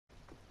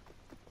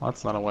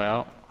That's not a way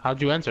out.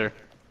 How'd you enter?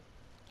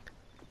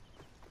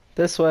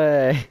 This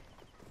way.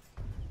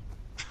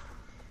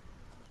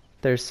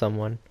 There's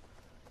someone.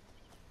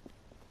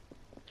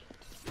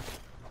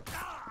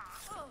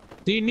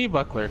 Do you need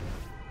buckler?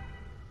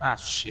 Ah,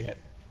 shit.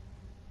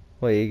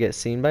 Wait, you get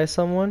seen by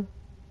someone?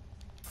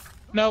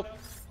 Nope.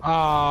 Oh,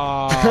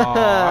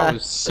 I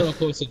was so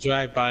close to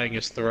drive-bying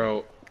his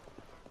throat.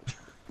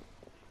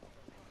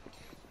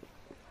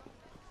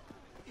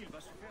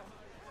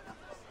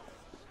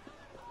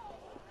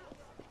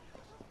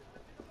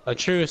 A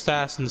true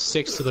assassin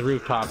sticks to the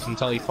rooftops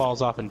until he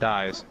falls off and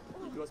dies.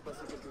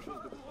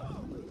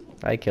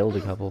 I killed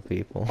a couple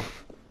people.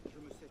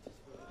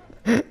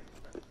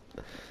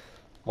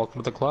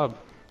 Welcome to the club.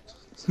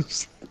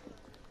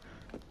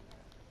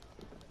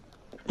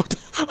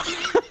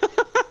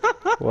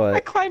 What? I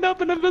climbed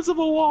up an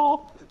invisible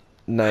wall.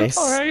 Nice.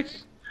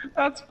 Alright,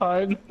 that's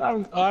fine.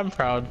 I'm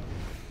proud.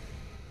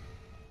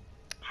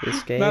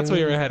 This game. That's why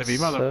you're ahead of me,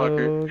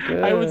 motherfucker. So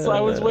good.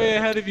 I was way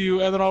ahead of you,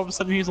 and then all of a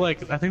sudden he's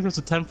like, "I think there's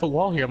a 10-foot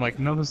wall here." I'm like,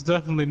 "No, there's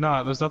definitely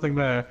not. There's nothing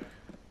there."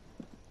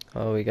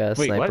 Oh, we got a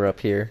Wait, sniper what? up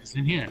here. It's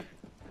in here.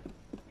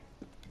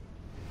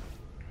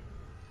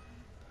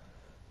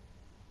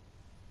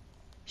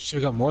 Shit,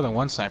 we got more than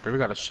one sniper. We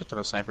got a shit ton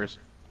of snipers.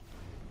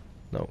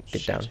 No,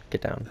 get Shit. down,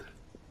 get down.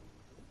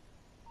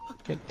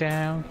 Get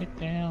down, get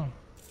down.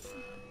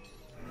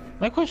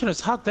 My question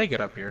is, how'd they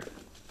get up here?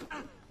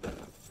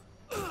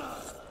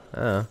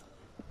 Oh.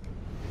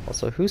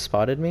 Also, who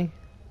spotted me?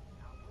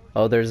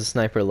 Oh, there's a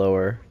sniper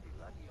lower.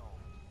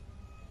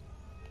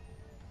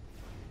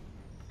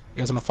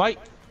 You guys wanna fight?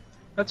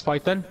 Let's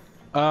fight then.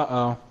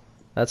 Uh-oh.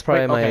 That's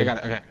probably Wait, okay, I my got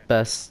it, okay.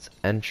 best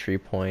entry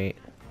point.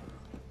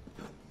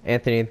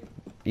 Anthony,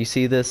 you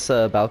see this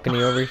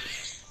balcony over?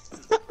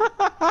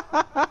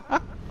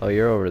 Oh,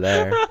 you're over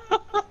there.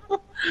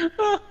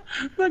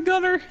 The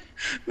gunner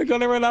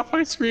ran off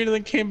my screen and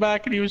then came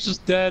back and he was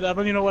just dead. I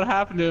don't even know what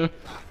happened to him.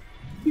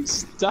 He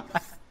just died.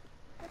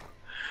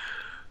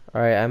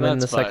 Alright, I'm in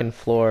the That's fine. second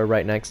floor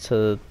right next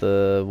to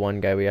the one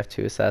guy we have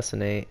to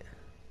assassinate.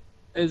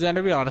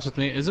 Xander, be honest with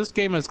me. Is this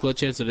game as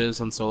glitchy as it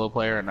is on solo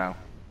player or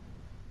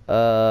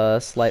no?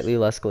 Slightly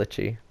less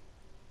glitchy.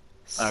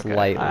 Okay.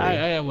 Slightly.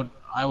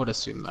 I would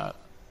assume that.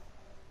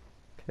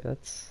 Okay,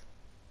 that's...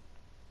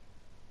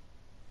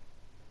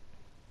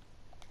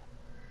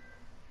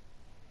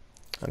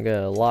 I'm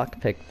gonna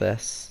lockpick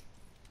this.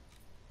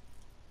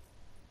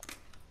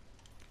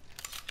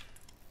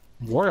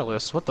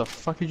 Royalist, what the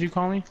fuck did you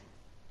call me?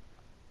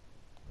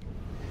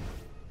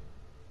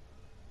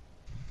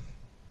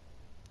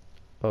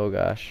 Oh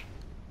gosh.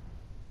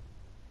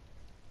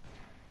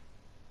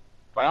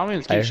 By all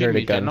means, I keep shooting heard a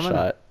me, gentlemen.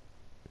 gunshot.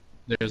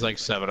 There's like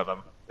 7 of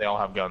them. They all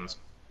have guns.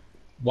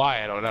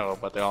 Why, I don't know,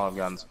 but they all have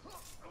guns.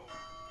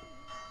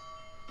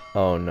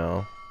 Oh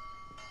no.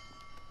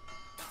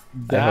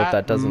 I hope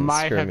that doesn't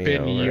might screw have me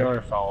been over.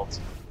 your fault.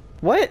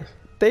 What?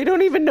 They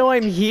don't even know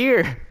I'm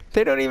here.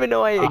 They don't even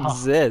know I Oh.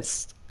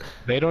 exist.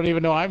 They don't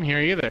even know I'm here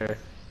either.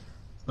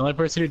 The only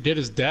person who did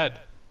is dead.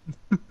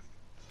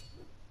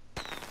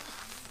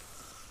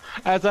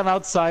 As I'm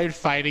outside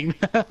fighting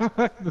them,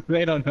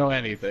 they don't know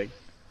anything.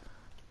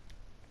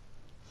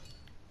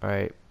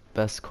 Alright,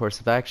 best course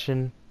of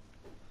action.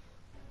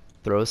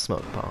 Throw a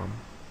smoke bomb.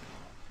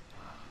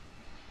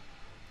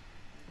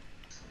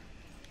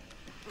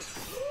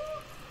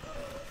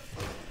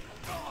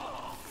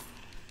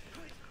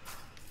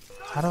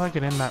 How do I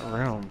get in that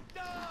room?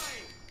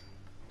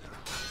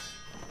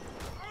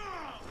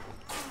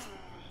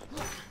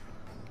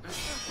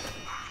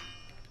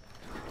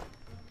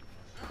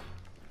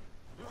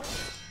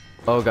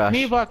 Oh gosh.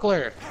 Knee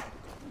buckler!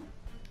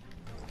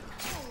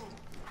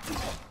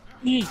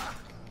 Knee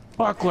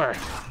buckler!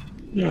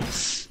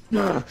 Yes.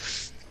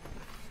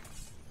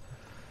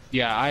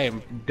 Yeah, I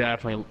am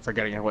definitely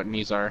forgetting what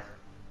knees are.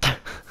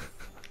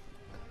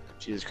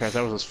 Jesus Christ,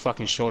 that was his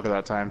fucking shoulder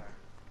that time.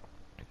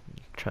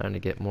 Trying to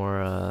get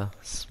more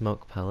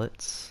smoke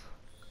pellets.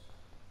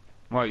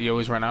 What, you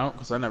always run out?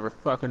 Because I never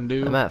fucking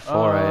do. I'm at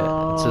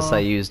 4. It's just I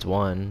used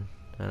 1,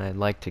 and I'd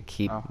like to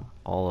keep Oh.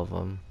 all of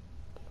them.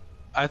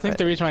 I think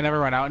the reason I never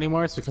run out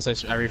anymore is because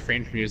I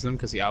refrain from using them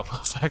because the alpha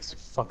effects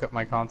fuck up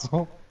my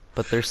console.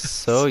 But they're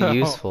so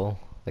useful.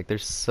 Like they're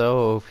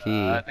so OP.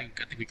 I think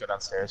we go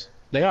downstairs.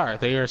 They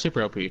are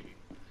super OP.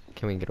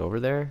 Can we get over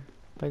there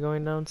by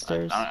going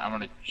downstairs? I'm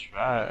gonna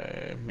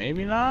try.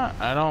 Maybe not.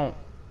 I don't.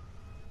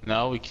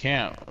 No, we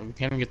can't. We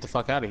can't even get the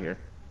fuck out of here.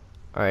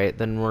 All right,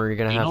 then we're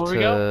gonna You know have where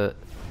we to.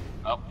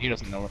 Oh, he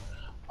doesn't know where.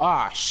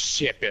 Ah,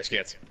 shit,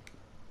 biscuits.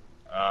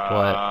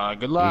 What?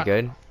 Good luck. You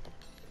good?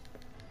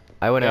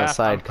 I went Yeah,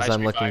 outside I because should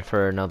I'm be looking fine.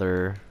 for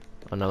another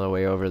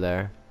way over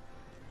there.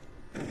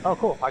 Oh,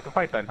 cool. I can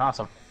fight then.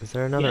 Awesome. Is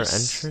there another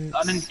Yes, entrance?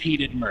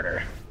 unimpeded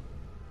murder.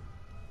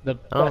 The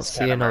I don't best see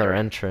kind of another murder.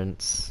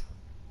 entrance.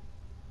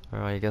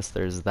 Oh, I guess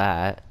there's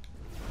that.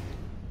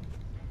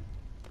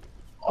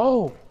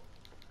 Oh!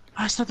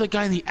 I slapped that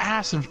guy in the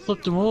ass and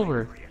flipped him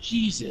over.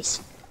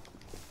 Jesus.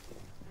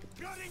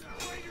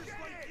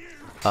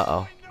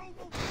 Uh-oh.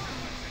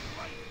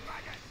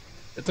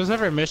 If there's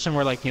ever a mission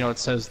where, like, you know, it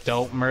says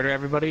don't murder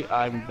everybody,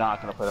 I'm not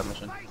gonna play that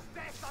mission.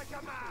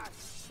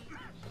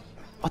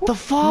 What the Me,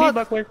 fuck?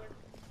 Buckler.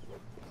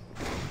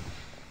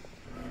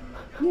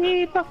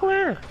 Me,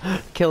 Buckler.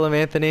 Kill him,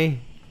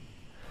 Anthony.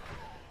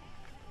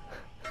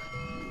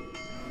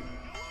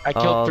 I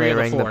killed 3 they of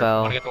the rang 4. the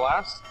bell. Wanna get the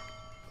last?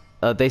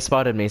 They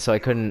spotted me, so I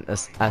couldn't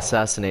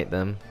assassinate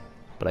them.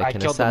 But I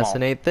can killed them all.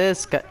 assassinate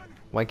this guy.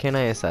 Why can't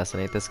I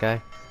assassinate this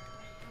guy?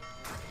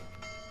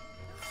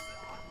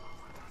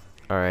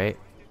 Alright.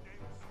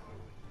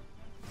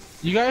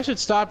 You guys should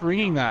stop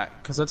ringing that,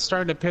 because that's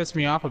starting to piss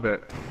me off a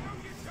bit.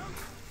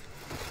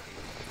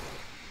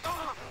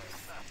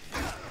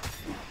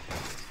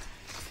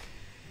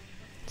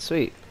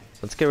 Sweet.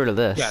 Let's get rid of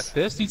this. Yeah,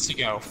 this needs to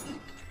go.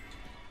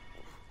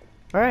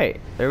 Alright,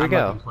 there we I'm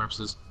go. liking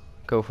corpses.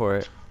 Go for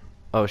it.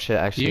 Oh shit,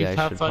 actually You I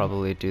have should fun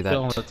probably do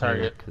killing that the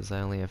target. because I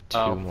only have 2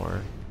 Oh.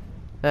 more.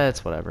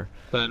 It's whatever.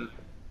 Then,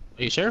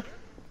 are you sure?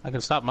 I can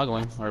stop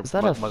muggling, or Is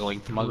that a muggling,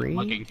 3?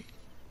 mugging.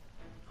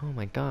 Oh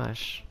my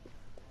gosh.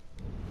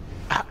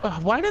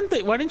 Why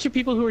didn't you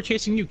people who were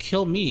chasing you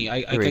kill me?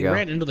 I Here we go.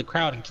 ran into the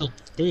crowd and killed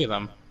 3 of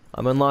them.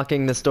 I'm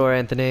unlocking this door,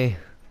 Anthony.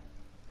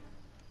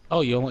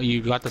 Oh,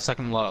 you got the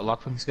second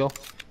lockpicking skill?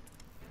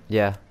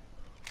 Yeah.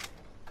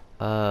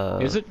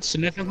 Is it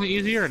significantly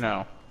easier or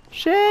no?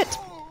 Shit!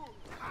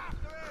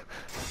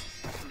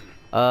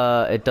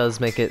 It does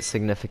make it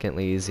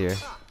significantly easier.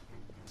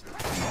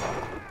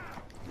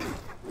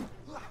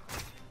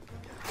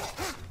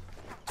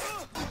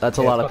 That's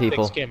a lot of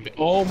people.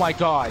 Oh my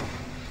god.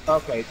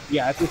 Okay,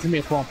 yeah, it's gonna be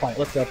a full point.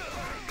 Let's go.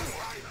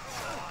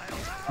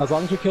 As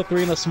long as we kill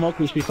 3 in the smoke,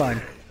 we should be fine.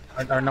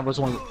 Our numbers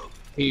won't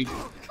be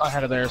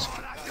ahead of theirs.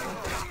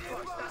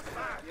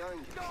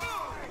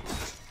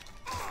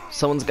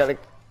 Someone's gotta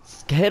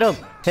hit him!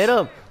 Hit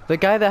him! The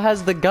guy that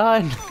has the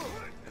gun!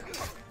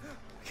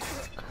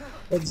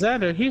 But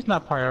Xander, he's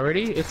not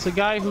priority. It's the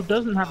guy who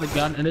doesn't have a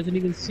gun and isn't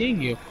even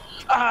seeing you.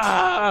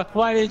 Ah!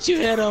 Why didn't you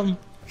hit him?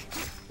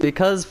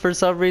 Because for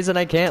some reason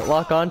I can't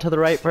lock on to the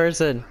right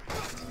person.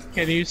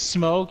 Can you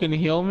smoke and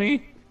heal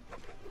me?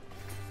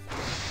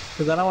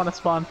 Because I don't want to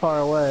spawn far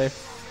away.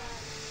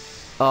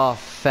 Oh,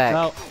 feck.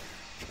 No.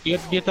 You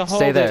have to hold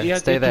Stay there, it. You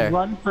have stay to there.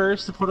 run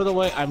first to put it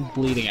away. I'm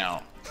bleeding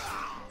out.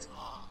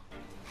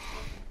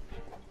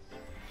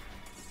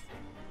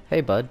 Hey,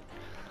 bud.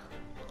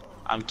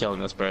 I'm killing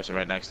this person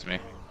right next to me.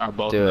 Or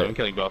both Do of them. it. I'm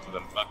killing both of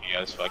them. Fuck you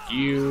guys. Fuck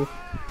you.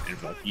 And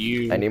fuck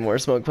you. I need more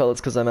smoke pellets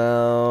because I'm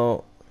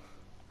out.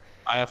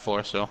 I have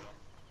 4 still.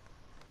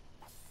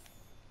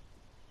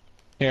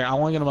 Here, I'm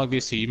only gonna mug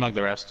these 2. You mug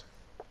the rest.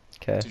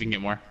 Okay. See if you can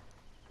get more.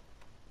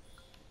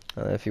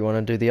 If you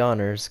want to do the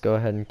honors, go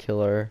ahead and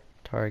kill our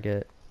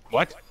target.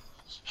 What?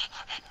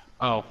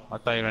 Oh, I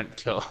thought you meant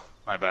kill.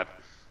 My bad.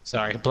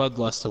 Sorry,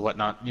 bloodlust or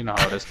whatnot. You know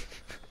how it is.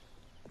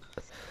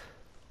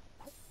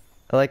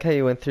 I like how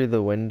you went through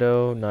the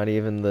window, not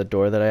even the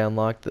door that I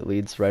unlocked that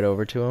leads right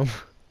over to him.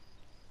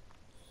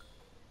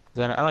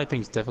 Then I like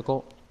things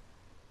difficult.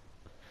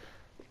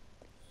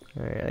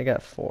 Alright, I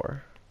got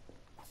 4.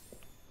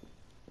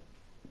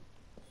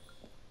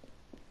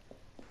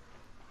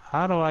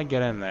 How do I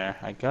get in there?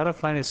 I gotta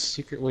find a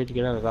secret way to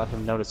get in without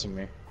him noticing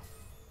me.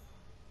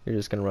 You're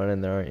just gonna run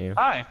in there, aren't you?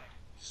 Hi!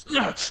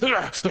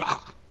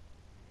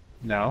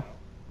 No.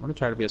 I'm gonna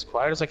try to be as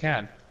quiet as I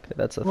can. Okay,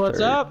 that's a What's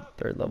up,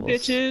 third level.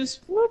 bitches?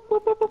 Whoop,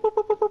 whoop, whoop, whoop, whoop,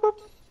 whoop,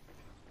 whoop.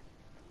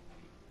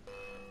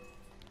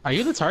 Are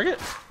you the target?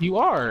 You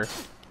are.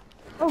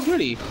 Oh,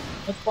 goody.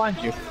 Let's blind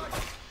you.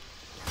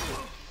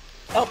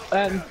 Up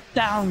and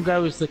down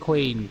goes the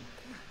queen.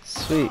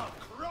 Sweet.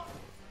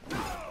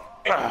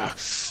 Ugh.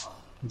 Is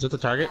it the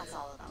target? That's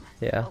all of them.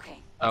 Yeah. Okay.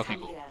 Okay,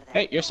 time to cool. get out of there.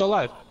 Hey, you're still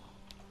alive.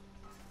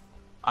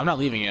 I'm not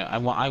leaving yet. I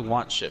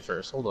want shit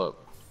first. Hold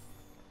up.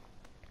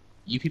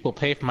 You people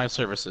pay for my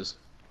services.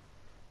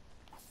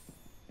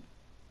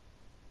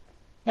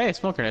 Hey,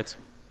 smoke grenades.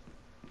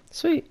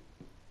 Sweet.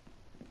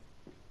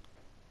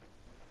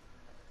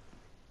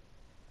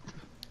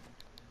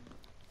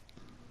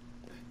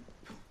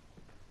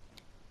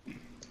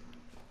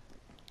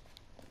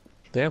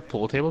 They have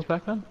pool tables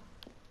back then?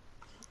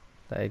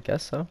 I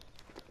guess so.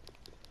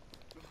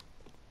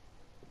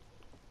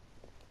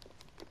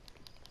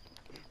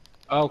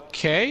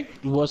 Okay,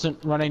 wasn't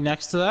running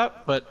next to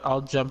that, but I'll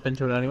jump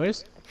into it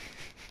anyways.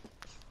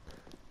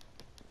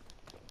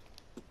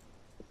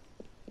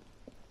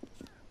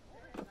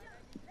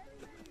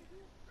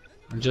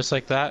 And just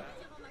like that,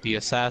 the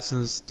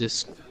assassins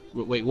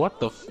wait, what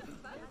the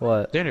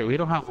What? Dinner, we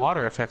don't have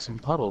water effects in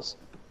puddles.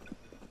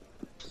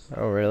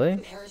 Oh, really?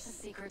 Paris's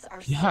secrets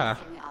are Yeah.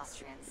 safe from the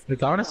Austrians.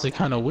 It's honestly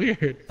kind of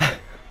weird.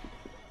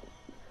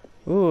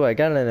 Ooh, I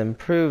got an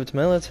improved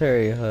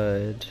military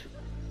hood.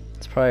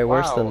 It's probably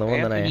worse than the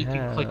one that I Anthony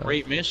can click have.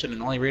 rate mission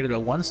and only rated a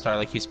 1-star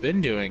like he's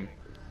been doing.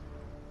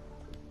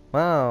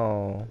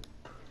 Wow.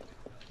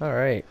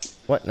 Alright.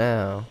 What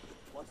now?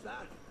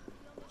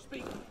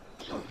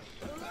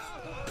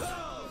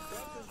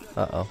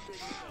 Uh-oh.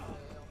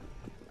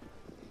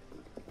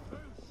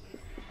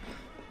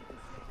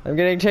 I'm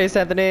getting chased,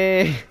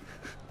 Anthony!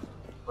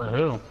 By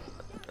who?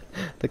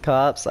 The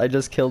cops, I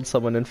just killed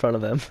someone in front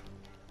of them.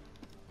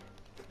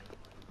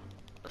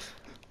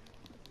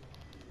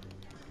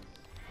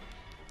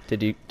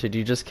 Did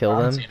you just kill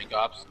I don't them? see any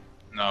cops.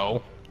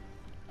 No.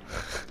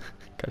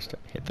 Gosh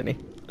darn, Anthony.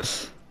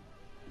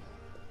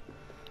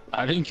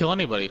 I didn't kill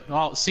anybody.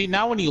 Well, see,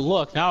 now when you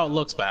look, now it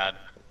looks bad.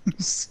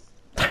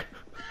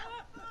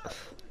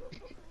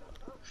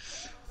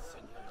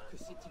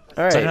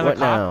 Alright, another what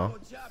now?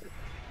 cop?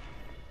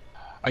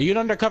 Are you an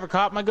undercover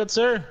cop, my good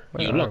sir?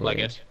 Where You are look like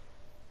we? it.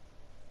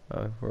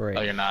 Oh, we're right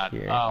Oh, you're not.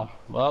 here. Oh,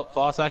 well,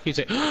 false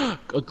accusation. A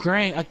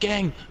gang! A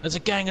gang! It's a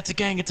gang! It's a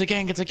gang! It's a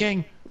gang! It's a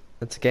gang!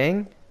 It's a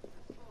gang?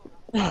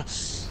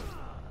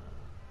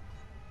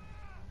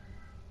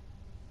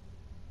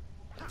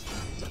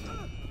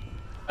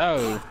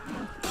 Oh.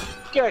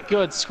 Get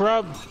good,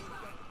 scrub!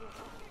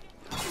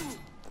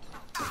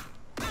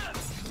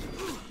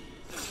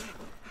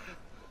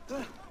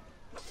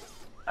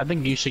 I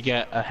think you should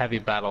get a heavy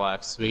battle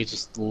axe. We could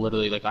just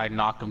literally, like, I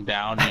knock them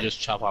down and you just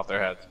chop off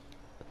their heads.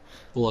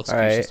 Full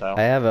execution Alright, style.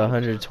 I have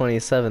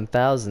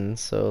 127,000,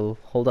 so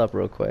hold up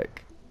real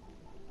quick.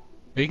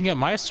 You can get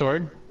my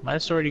sword. My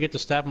sword, you get to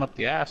stab him up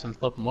the ass and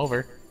flip him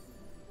over.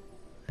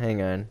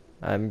 Hang on,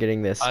 I'm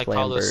getting this I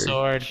call this Flamberge.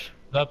 sword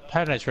the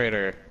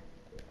Penetrator.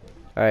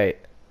 Alright,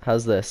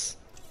 how's this?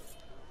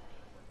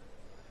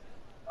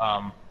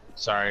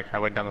 Sorry, I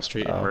went down the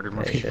street and Oh, murdered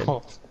more yeah, you did.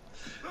 people.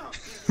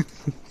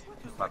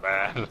 My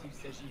bad.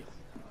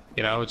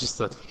 You know, just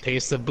the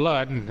taste of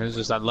blood, and it's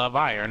just I love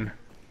iron.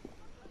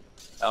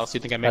 How else do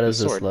you think I made How this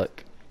does this sword?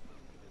 look?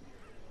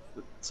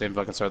 Same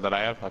fucking sword that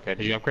I have? Okay,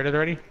 did you upgrade it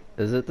already?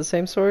 Is it the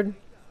same sword?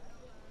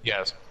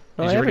 Yes.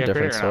 No, Did I you have a already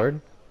upgrade different it or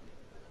not?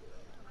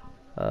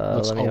 sword.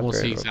 Looks Let me almost the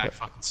upgrade real exact quick.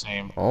 fucking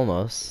same.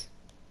 Almost.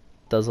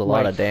 Does a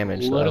lot Like, of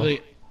damage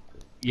literally,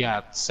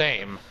 yeah,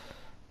 same.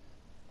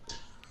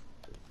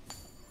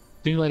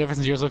 The only difference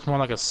is yours looks more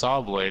like a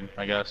saw blade,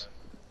 I guess.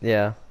 though.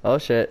 Yeah. Oh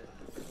shit.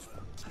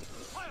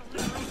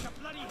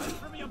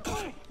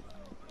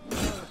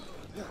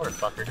 Poor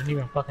fucker, didn't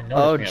even fucking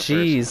notice Oh me at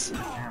first.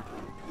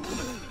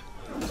 jeez.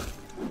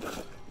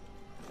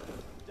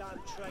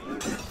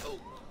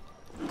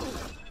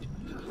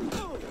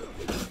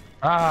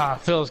 Ah,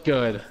 feels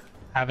good.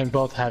 Having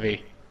both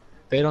heavy.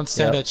 They don't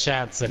stand Yep. a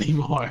chance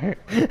anymore.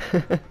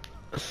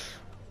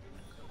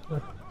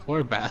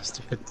 Poor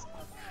bastards.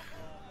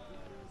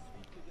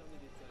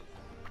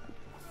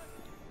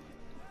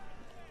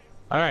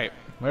 Alright,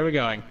 where are we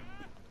going?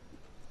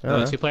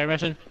 Another 2-player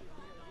mission?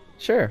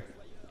 Sure.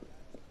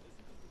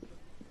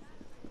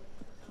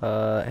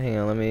 Hang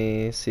on, let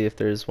me see if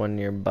there's one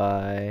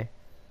nearby.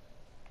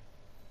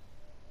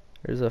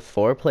 There's a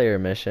 4-player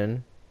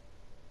mission.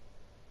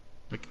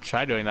 We can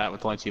try doing that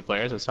with only 2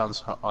 players. It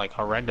sounds like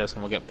horrendous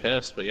and we'll get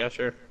pissed, but yeah,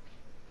 sure.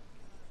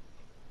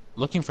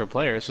 Looking for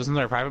players. Isn't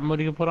there a private mode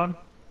you can put on?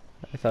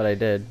 I thought I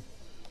did.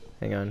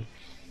 Hang on.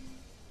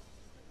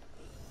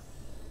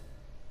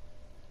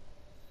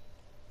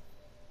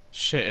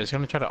 Shit, it's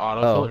gonna try to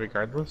autofill Oh. it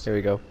regardless? Here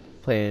we go.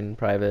 Playing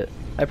private.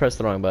 I pressed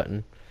the wrong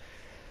button.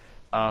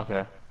 Oh,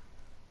 okay.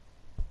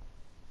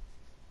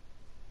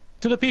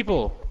 To the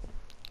people!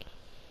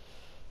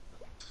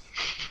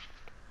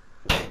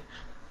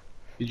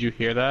 Did you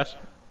hear that?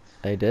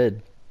 I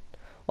did.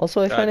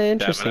 Also, I God find it damn it,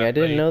 interesting. I I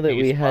didn't played know that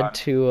we Peace had Pod.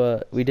 to,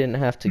 we didn't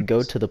have to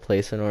go to the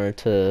place in order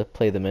to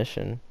play the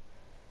mission.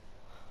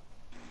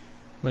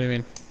 What do you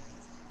mean?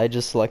 I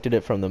just selected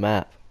it from the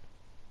map.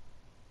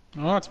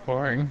 Oh, that's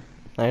boring.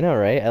 I know,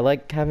 right? I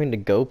like having to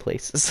go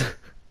places.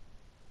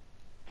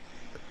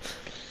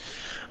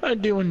 I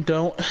do and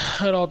don't.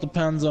 It all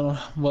depends on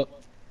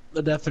what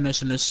the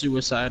definition of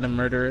suicide and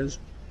murder is.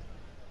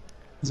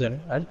 Is that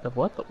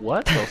what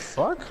the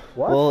fuck?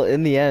 What? Well,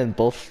 in the end,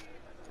 both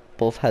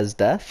has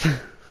death.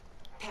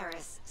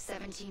 Paris,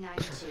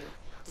 1792.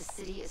 The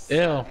city is Ew,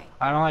 starving.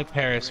 I don't like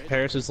Paris.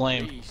 Paris is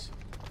lame.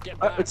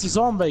 It's a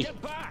zombie.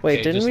 Wait,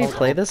 Okay, didn't just we hold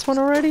play on. this one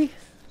already?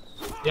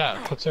 Yeah,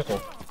 quick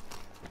circle.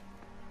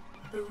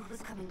 Food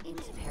was coming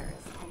into Paris,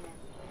 and then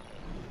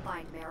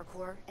find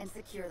AmeriCorps and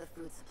secure the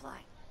food supply.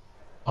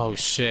 Oh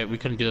shit, we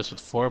couldn't do this with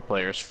 4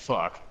 players.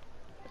 Fuck.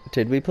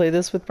 Did we play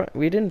this with Brian?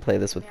 We didn't play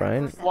this with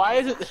Brian. Why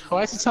is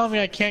it telling me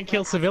I can't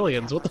kill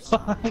civilians? What the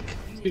fuck?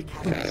 Dude,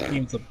 this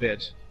game's a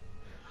bitch.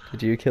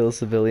 Did you kill a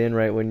civilian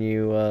right when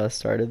you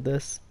started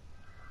this?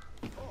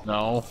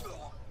 No.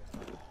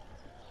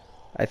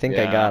 I think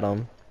I Yeah. got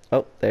him.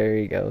 Oh, there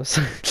he goes.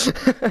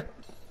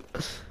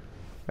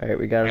 Alright,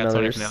 we got I got another.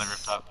 somebody from the other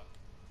rooftop.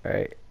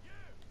 Alright.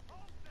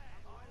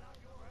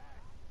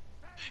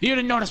 You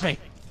didn't notice me!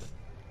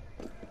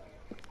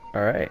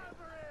 Alright.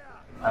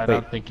 I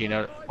don't think you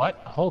know. What?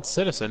 Hold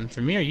citizen?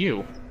 For me or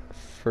you?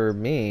 For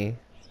me,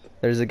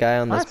 there's a guy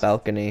on this What?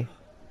 balcony.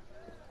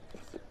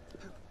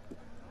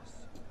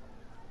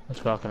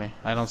 Which balcony?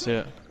 I don't see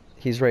it.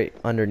 He's right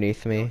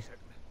underneath me.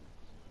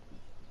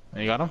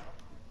 You got him?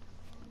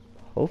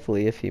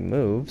 Hopefully, if he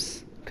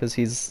moves, because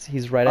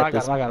he's right Oh, at I got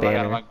this him, I got him,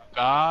 banner. I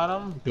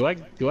got him. Do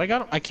I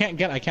got him? I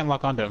can't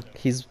lock onto him.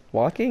 He's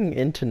walking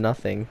into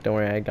nothing. Don't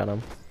worry, I got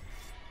him.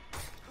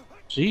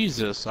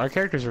 Jesus, our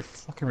characters are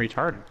fucking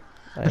retarded.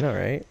 I know,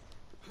 right?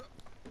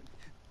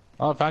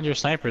 Oh, I found your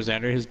sniper,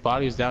 Xander. His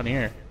body's down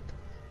here.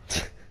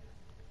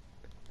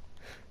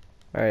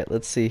 Alright,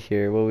 let's see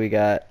here. What we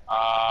got?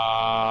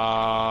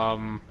 I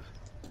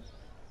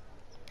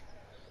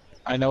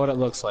know what it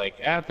looks like.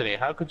 Anthony,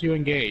 how could you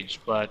engage?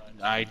 But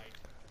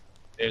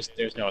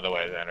there's no other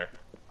way, Xander.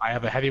 I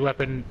have a heavy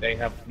weapon. They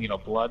have, you know,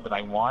 blood that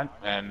I want,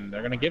 and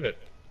they're gonna give it.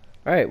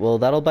 Alright, well,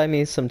 that'll buy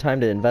me some time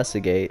to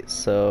investigate,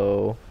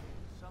 so...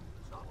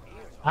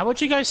 How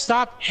about you guys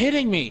stop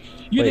hitting me?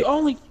 You're Wait, the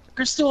only.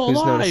 You're still who's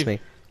alive. noticed me?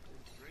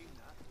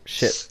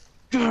 Shit.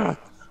 Ugh.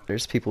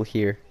 There's people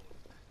here.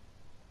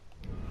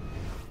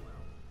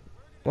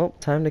 Well,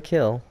 time to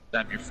kill.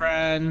 Stab your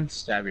friend.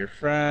 Stab your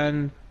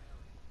friend.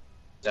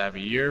 Stab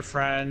your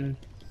friend.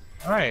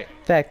 All right.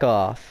 Back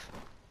off.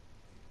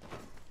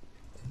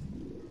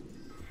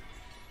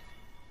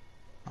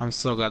 I'm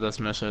so glad this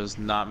mission is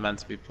not meant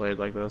to be played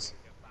like this.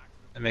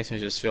 It makes me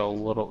just feel a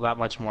little, that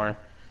much more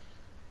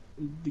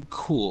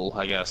cool,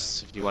 I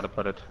guess, if you want to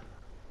put it.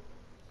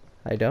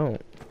 I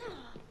don't.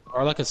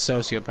 Or like a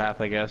sociopath,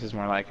 I guess, is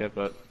more like it,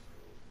 but...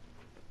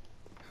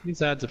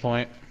 Besides the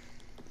point.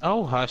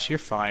 Oh, hush, you're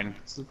fine.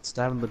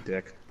 Stab him the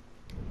dick.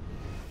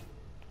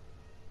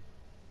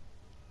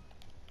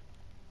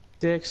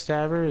 Dick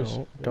stabbers.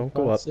 No, don't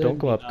go up, don't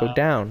go up, go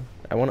down.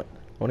 I wanna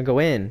go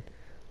in.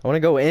 I wanna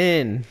go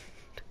in.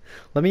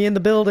 Let me in the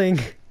building.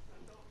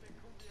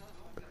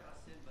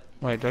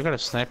 Wait, do I got a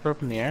sniper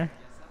up in the air?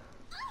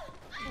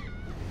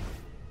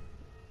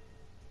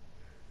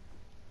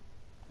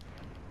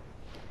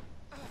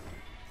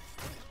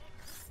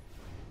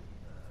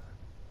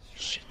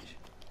 Shit.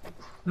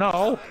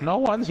 No, no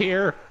one's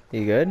here.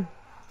 You good?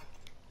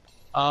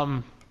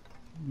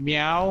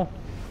 Meow.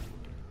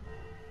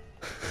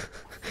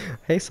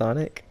 Hey,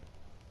 Sonic.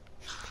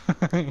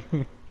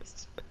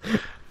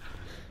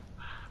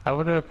 I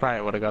would have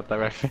probably would have got that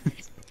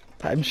reference.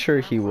 I'm sure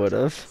he would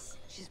have.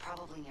 She's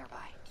probably nearby.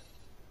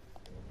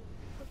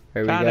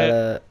 Alright, we Found got it.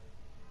 a...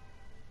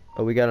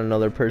 Oh, we got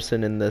another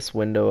person in this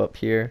window up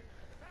here.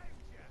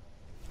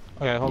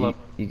 Okay, hold up.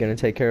 You gonna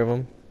take care of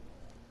him?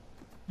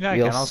 Yeah, I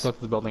You'll can. I'll s- go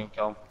to the building and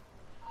kill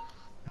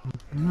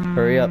him.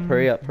 Hurry up,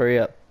 hurry up, hurry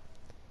up.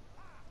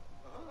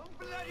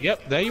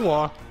 Yep, there you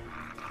are.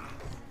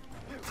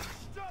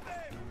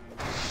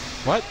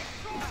 What?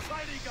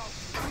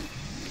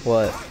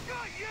 What?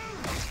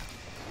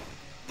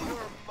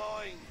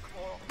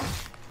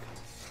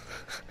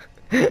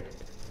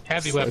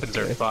 Heavy So weapons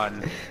are good.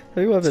 fun.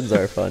 Heavy weapons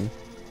are fun.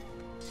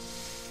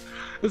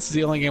 This is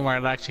the only game where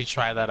I'd actually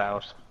try that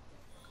out.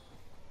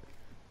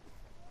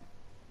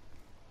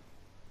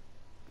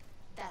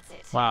 That's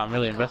it. Wow, I'm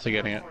really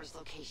investigating it. Mericor's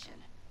location.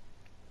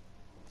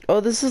 Oh,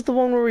 this is the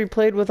one where we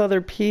played with other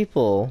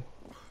people.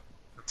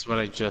 That's what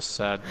I just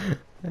said.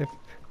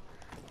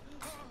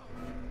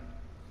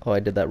 Oh, I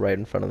did that right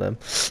in front of them.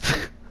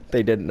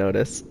 They didn't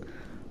notice.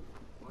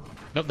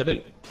 Nope, they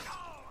didn't.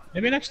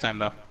 Maybe next time,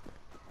 though.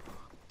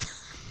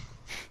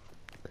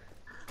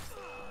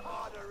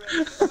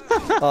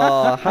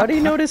 Oh, how do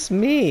you notice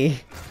me?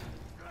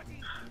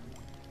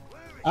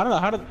 I don't know,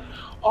 how did...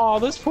 Oh,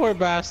 this poor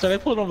bastard, I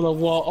pulled him over the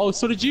wall. Oh,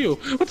 so did you.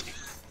 What the...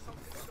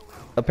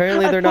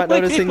 Apparently I they're not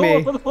put noticing people me.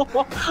 over the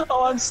wall.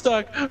 Oh, I'm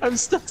stuck. I'm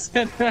stuck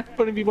standing there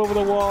putting people over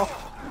the wall.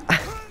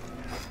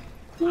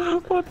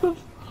 What the...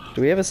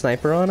 Do we have a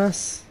sniper on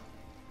us?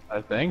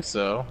 I think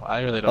so.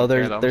 I really don't Oh,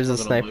 care. though. I'm there's a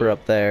still gonna sniper loot.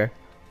 up there.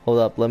 Hold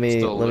up, let me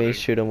Still looting.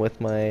 shoot him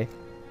with my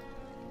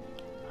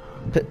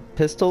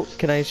pistol.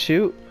 Can I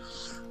shoot?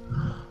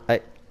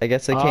 I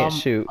guess I can't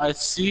shoot. I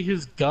see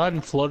his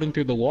gun floating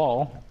through the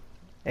wall.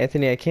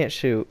 Anthony, I can't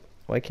shoot.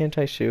 Why can't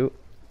I shoot?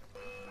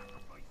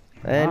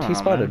 And I he don't know,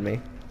 spotted man.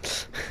 me.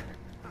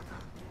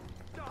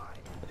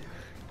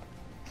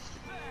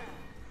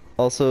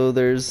 Also,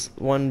 there's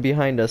one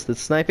behind us that's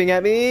sniping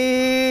at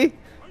me.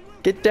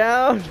 Get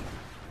down.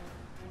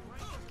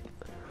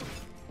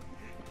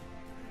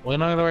 We're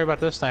not gonna worry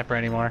about this sniper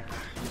anymore.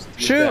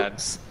 He's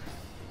dead. Shoot!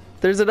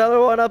 There's another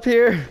one up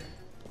here.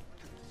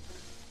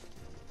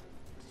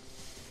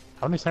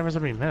 How many snipers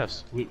have we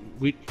missed?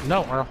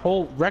 No, our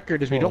whole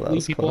record is we Oh, don't that leave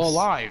was people close.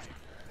 alive.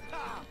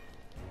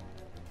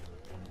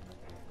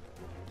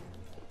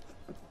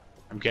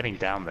 I'm getting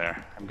down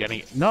there. I'm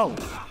getting... No!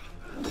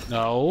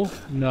 No.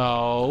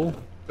 No.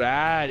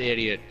 Bad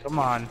idiot. Come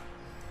on.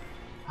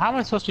 How am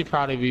I supposed to be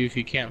proud of you if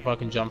you can't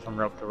fucking jump from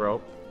rope to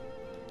rope?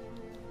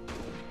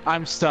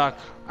 I'm stuck.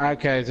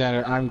 Okay,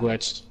 Xander, I'm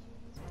glitched.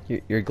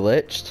 You're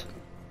glitched?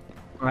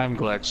 I'm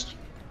glitched.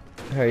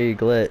 How are you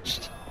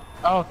glitched?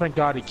 Oh, thank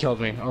God he killed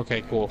me.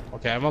 Okay, cool.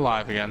 Okay, I'm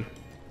alive again.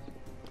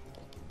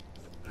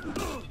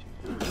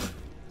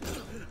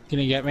 Can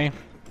you get me?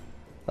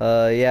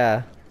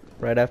 Yeah.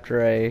 Right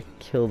after I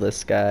kill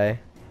this guy.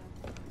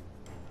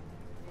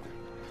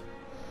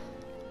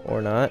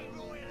 Or not.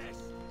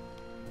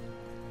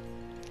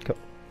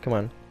 Come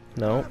on.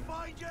 No.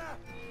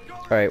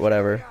 Alright,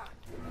 whatever.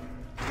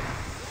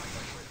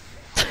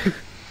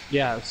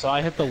 Yeah, so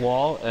I hit the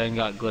wall and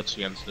got glitched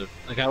against it.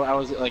 Like, I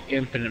was, like,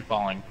 infinite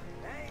falling.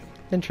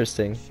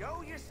 Interesting.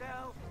 Show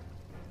yourself.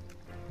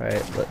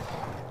 Alright,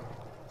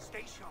 Stay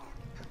sharp.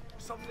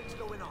 Something's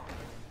going on.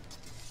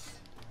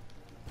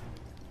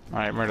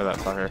 Alright, murder that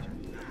fucker.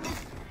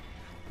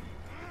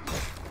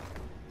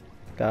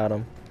 Got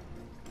him.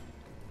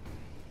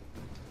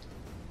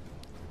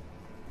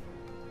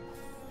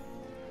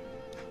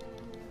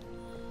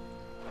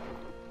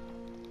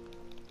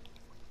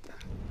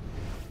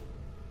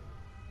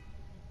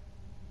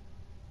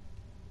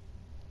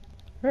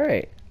 All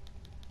right.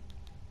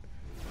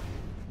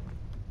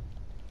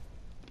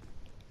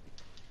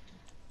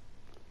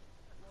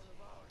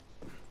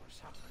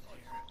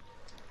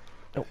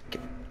 No,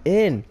 get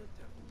in.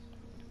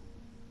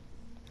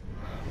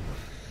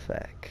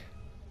 Fuck.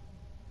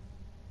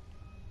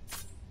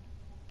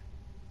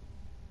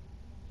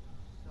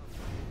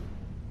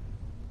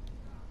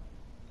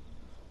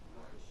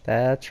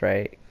 That's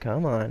right.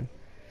 Come on.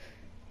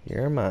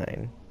 You're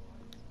mine.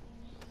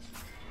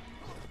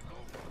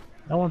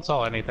 No one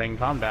saw anything.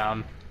 Calm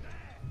down.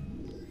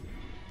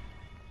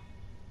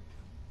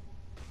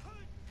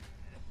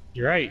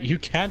 You're right. You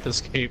can't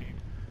escape.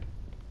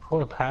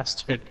 Poor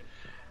bastard.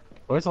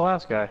 Where's the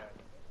last guy?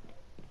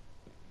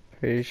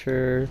 Pretty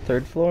sure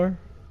 3rd floor,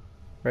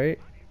 right?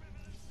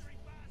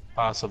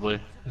 Possibly.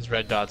 His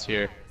red dot's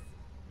here.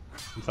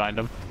 You find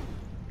him?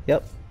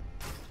 Yep.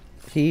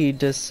 He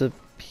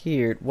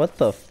disappeared. What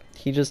the f-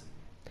 He just...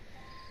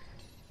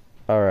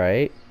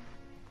 Alright.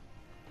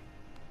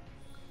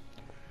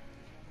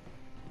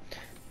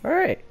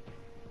 Alright.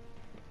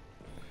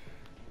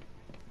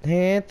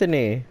 Hey,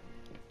 Anthony.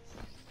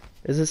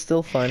 Is it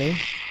still funny?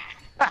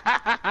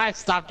 I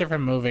stopped it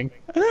from moving.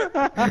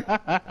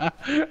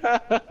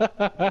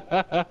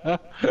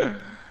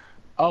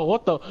 Oh,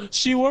 what the?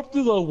 She warped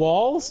through the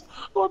walls?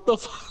 What the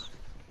fuck?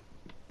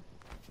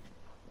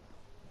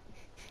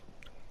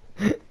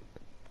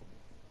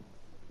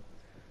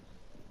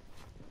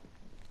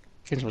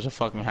 Kid's was a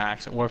fucking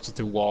hacks. It warps it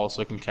through walls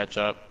so it can catch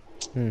up.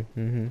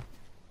 Mm-hmm.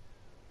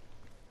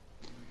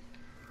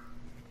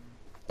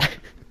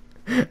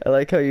 I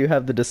like how you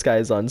have the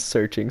disguise on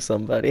searching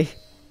somebody.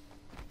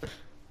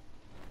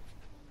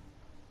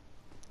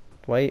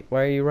 Why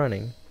are you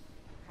running?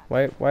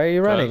 Why are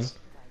you running?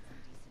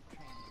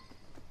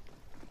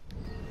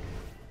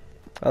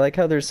 I like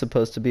how there's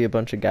supposed to be a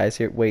bunch of guys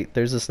here. Wait,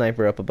 there's a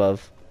sniper up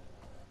above.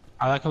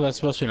 I like how that's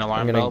supposed to be an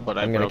alarm bell, but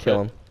I'm gonna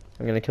kill him.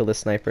 I'm gonna kill this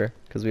sniper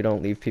because we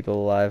don't leave people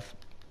alive.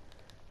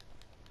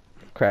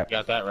 Crap. You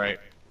got that right.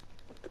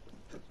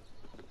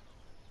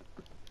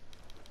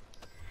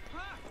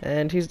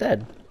 And he's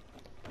dead.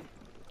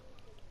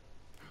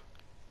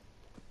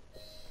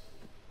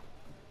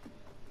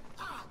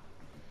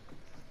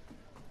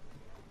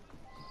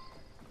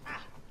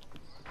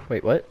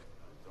 Wait, what?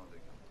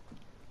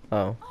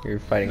 Oh, you're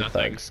fighting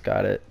Nothing. thugs.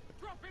 Got it.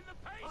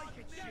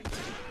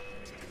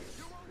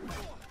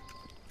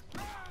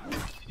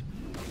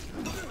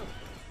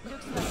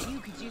 Looks like you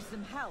could use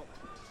some help.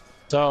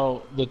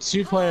 So, the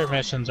 2-player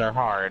missions are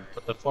hard,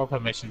 but the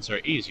 4-player missions are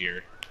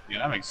easier. Yeah,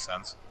 that makes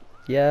sense.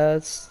 Yeah,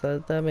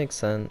 that makes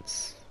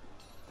sense.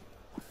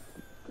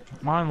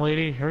 Come on,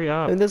 lady, hurry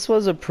I up. mean, this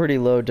was a pretty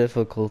low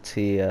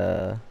difficulty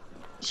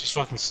She's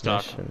fucking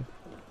stuck. mission.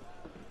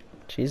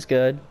 She's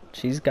good.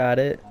 She's got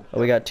it.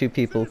 Oh, we got 2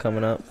 people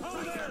coming up.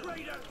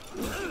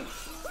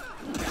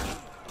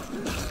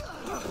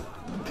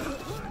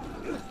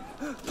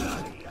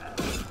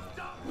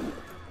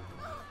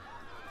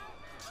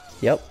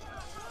 Yep.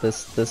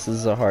 This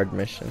is a hard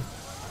mission.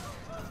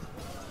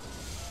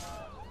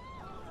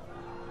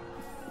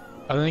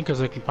 I think because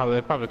they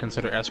probably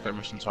consider escort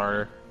missions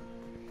harder.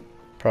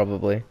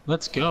 Probably.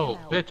 Let's go,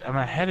 bitch! I'm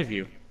ahead of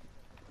you.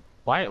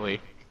 Quietly.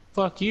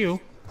 Fuck you.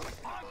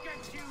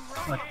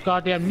 I'm a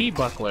goddamn knee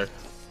buckler.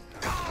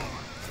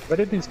 If I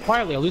did things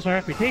quietly, I'll lose my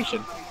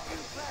reputation.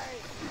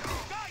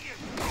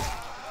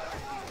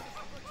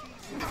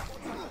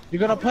 You're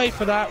gonna pay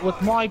for that with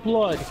my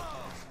blood.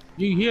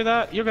 You hear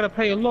that? You're gonna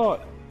pay a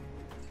lot.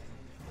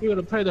 You're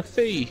gonna pay the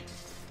fee.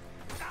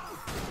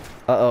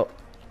 Uh-oh.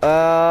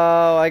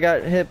 Oh, I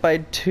got hit by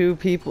 2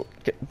 people.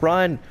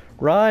 Run!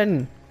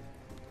 Run!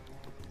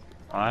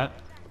 Alright.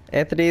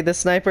 Anthony, the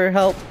sniper,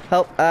 help!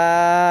 Help!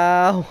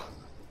 Ow!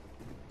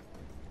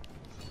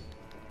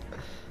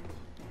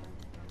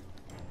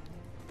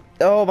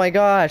 Oh my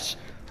gosh!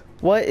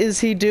 What is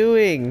he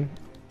doing?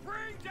 Bring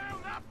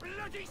down that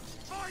bloody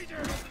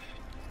spider!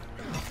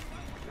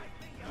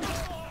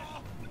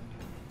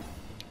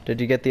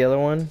 Did you get the other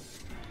one?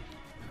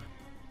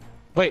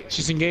 Wait,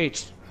 she's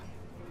engaged.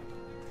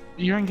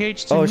 You're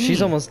engaged to Oh, me.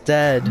 she's almost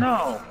dead.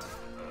 No.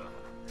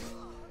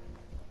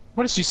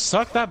 What, does she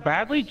suck that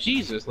badly?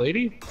 Jesus,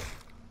 lady.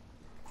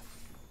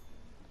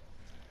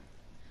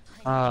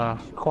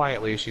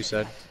 Quietly, she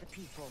said.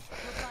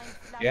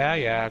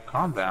 Yeah,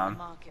 calm down.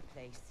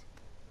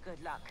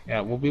 Good luck. Yeah,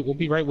 we'll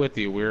be right with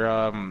you.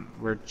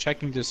 We're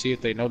checking to see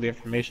if they know the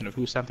information of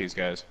who sent these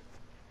guys.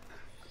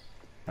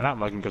 They're not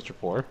mugging Ghost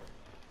Rapport.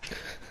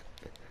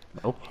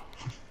 Nope.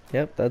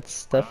 Yep,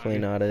 that's definitely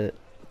not it.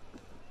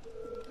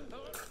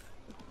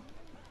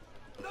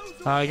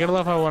 You gotta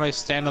love how when I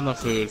stand on the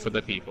food for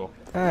the people.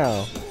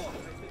 Ow.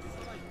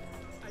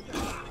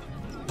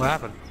 What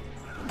happened?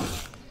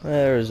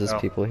 There's just Oh.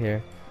 people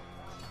here.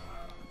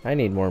 I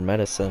need more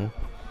medicine.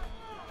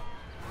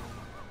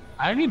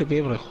 I need to be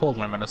able to hold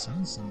my medicine.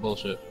 This is some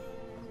bullshit.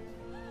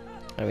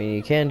 I mean,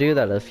 you can do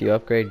that if you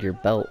upgrade your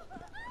belt.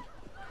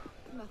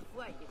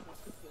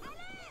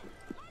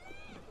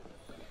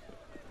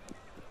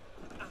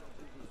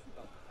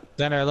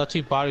 Then there are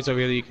two bodies over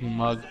here that you can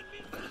mug.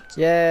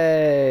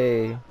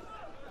 Yay!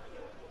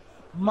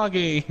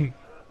 Mugging!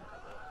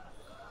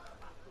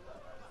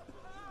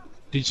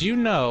 Did you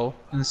know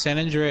in San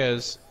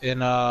Andreas in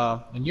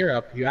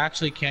Europe you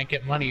actually can't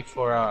get money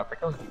for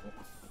killing people?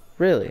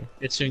 Really?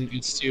 It's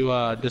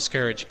to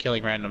discourage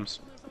killing randoms.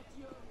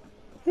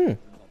 Hmm. Poor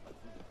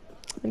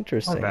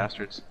Interesting.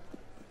 bastards.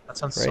 That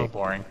sounds so Right.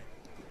 boring.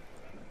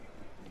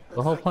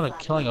 The whole point of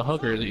killing a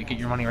hooker is that you get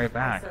your money right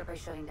back. Start by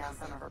shutting down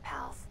some of her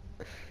pals.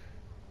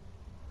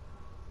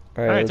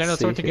 Alright, then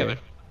let's let's work see together.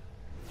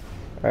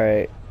 here.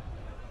 Alright.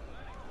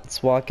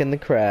 Let's walk in the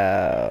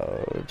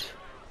crowd.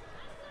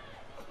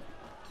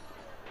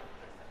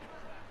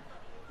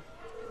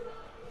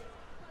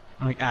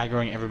 I'm like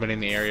aggroing everybody in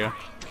the area.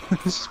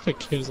 This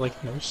gives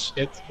like no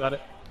shit about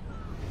it.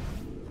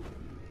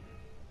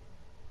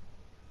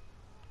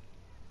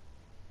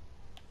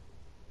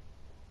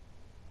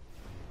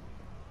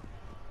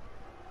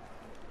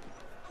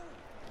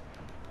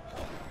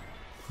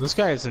 This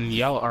guy is in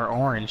yellow or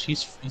orange.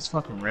 He's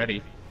fucking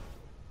ready.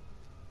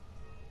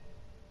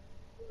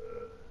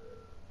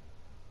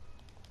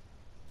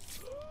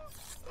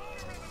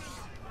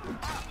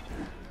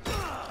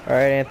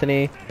 Alright,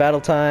 Anthony.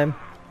 Battle time.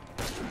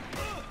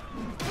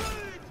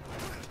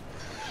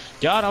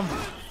 Got him.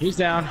 He's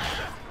down.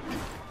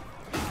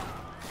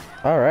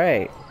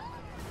 Alright.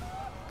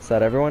 Is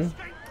that everyone?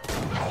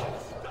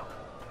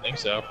 I think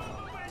so.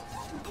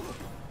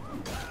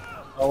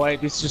 Oh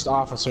wait, it's just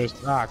officers.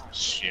 Ah,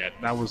 shit.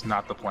 That was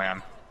not the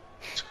plan.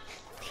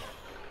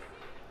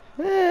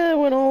 It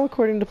went all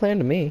according to plan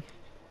to me.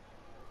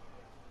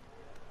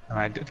 And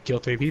I did kill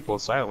 3 people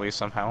silently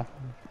somehow.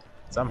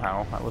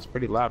 Somehow. I was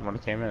pretty loud when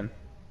it came in.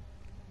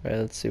 Alright,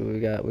 let's see what we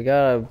got. We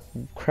got a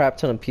crap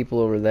ton of people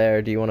over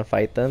there. Do you want to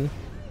fight them?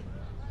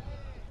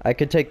 I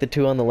could take the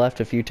 2 on the left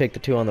if you take the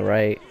 2 on the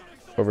right.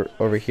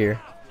 Over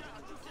here.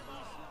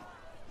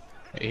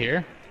 Right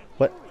here?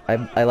 What?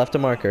 I left a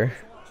marker.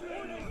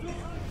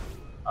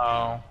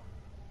 Oh.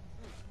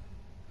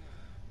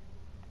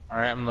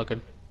 Alright, I'm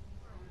looking.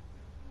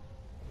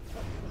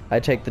 I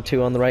take the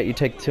 2 on the right, you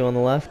take the 2 on the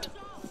left.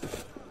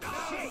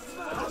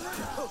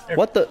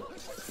 What the?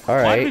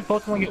 Why do we Alright.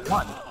 both only get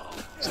 1?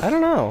 I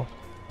don't know.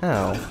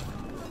 Ow.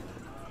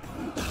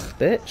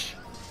 Bitch.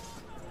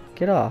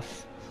 Get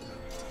off.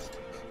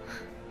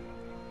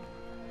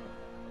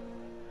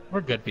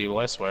 We're good people,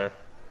 I swear.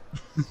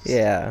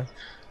 Yeah.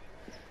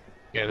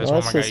 Yeah, there's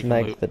Well, one let's more guy you just can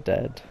make loot. the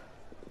dead.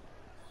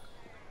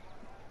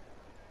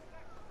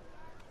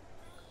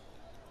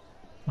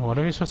 What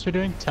are we supposed to be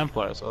doing?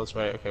 Templars. Oh, that's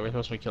right. Okay, we're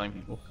supposed to be killing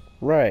people.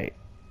 Right.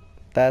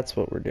 That's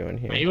what we're doing Are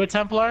here. you a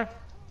Templar?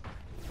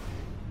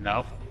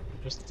 Nope.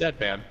 Just a dead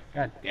man.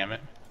 God damn it.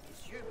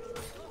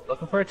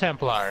 Looking for a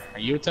Templar. Are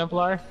you a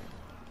Templar?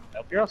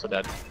 Nope, you're also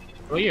dead.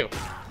 Who are you?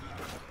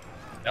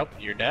 Nope,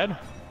 you're dead.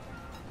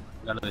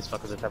 None of these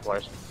fuckers are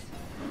Templars.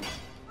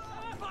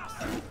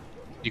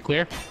 You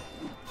clear?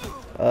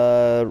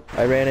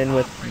 I ran in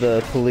with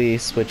the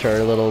police, which are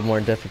a little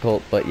more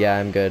difficult, but yeah,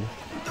 I'm good.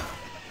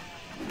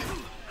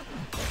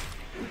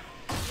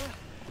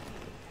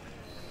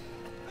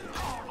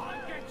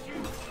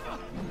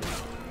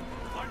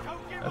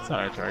 That's not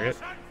our target.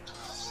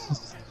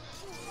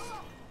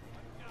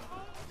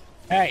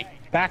 Hey,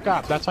 back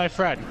up. That's my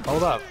friend.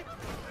 Hold up.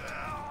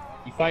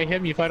 You fight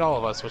him, you fight all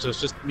of us, which is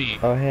just me.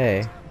 Oh,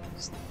 hey.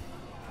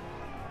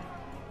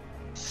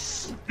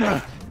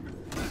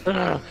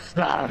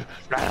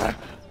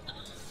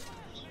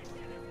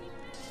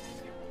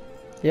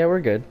 Yeah,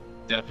 we're good.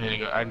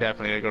 I'm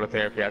definitely gonna go to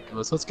therapy after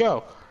this. Let's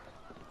go.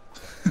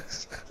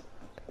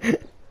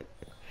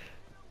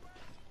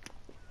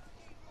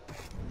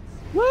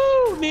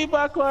 Woo! Knee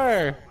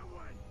buckler!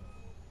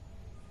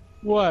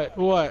 What?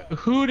 What?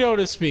 Who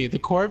noticed me? The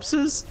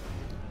corpses?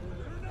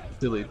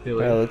 Delete.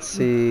 Alright, let's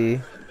see.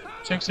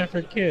 Checks are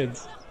for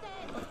kids.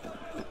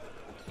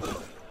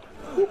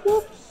 Whoop,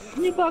 whoop.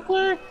 Knee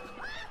buckler!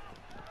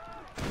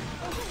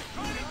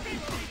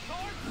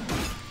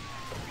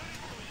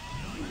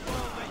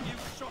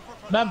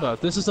 Remember,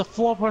 this is a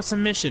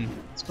 4-person mission.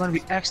 It's going to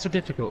be extra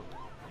difficult.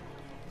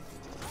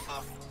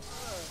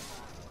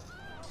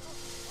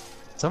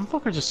 Some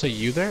fucker just say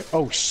you there?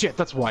 Oh shit,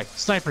 that's why.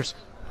 Snipers!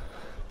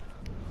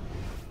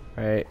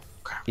 Alright.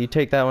 You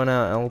take that one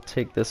out, I'll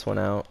take this one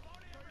out.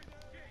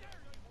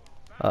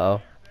 Uh-oh.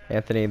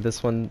 Anthony,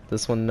 this one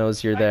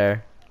knows you're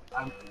there.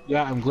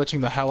 Yeah, I'm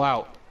glitching the hell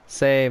out.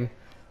 Same.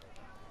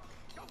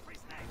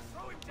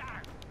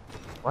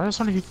 Why are there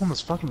so many people in this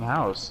fucking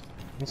house?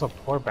 You're a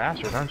poor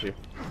bastard, aren't you?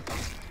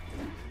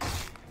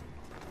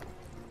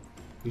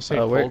 You say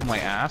where- hold my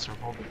ass or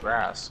hold the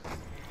grass?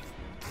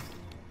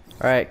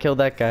 Alright, kill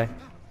that guy.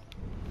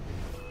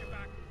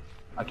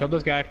 I killed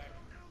this guy.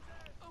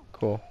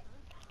 Cool.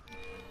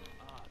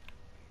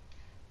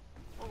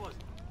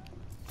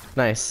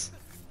 Nice.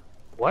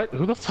 What?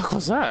 Who the fuck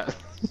was that?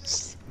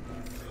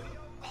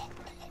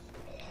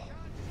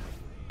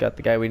 got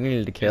the guy we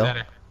needed to kill.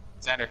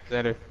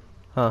 Xander.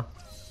 Huh.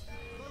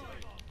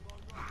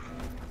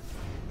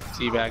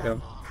 Teabag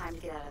him. Time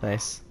to get out of there.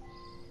 Nice.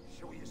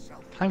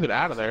 Time to get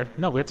out of there.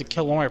 No, we have to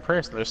kill one more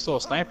person. There's still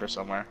a sniper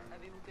somewhere.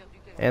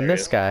 And There he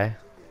this is. guy.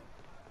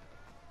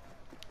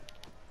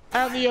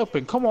 Out in the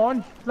open. Come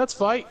on. Let's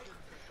fight.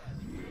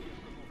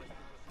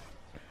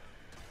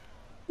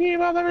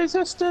 Viva the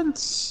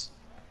resistance.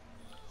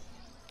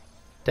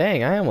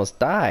 Dang, I almost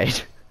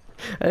died.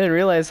 I didn't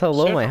realize how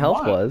low Shit, my from health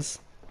what? was.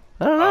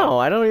 I don't know.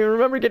 I don't even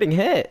remember getting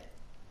hit.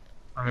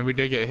 I mean, we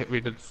did get hit.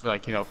 We did,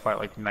 like, you know, fight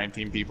like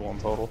 19 people in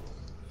total.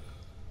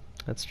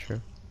 That's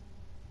true.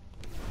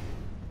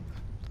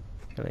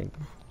 Can I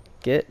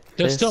get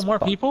There's this still more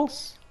box? people?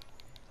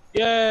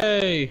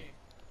 Yay!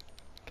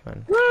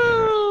 Come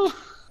on.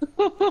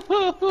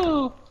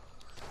 Woo!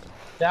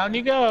 Down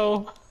you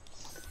go.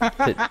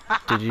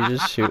 Did you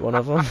just shoot one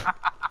of them?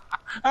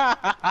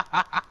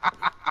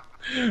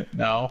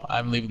 No,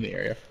 I'm leaving the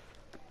area.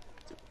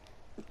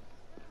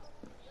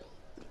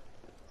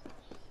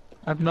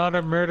 I'm not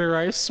a murderer,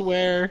 I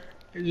swear.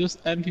 I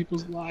just end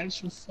people's lives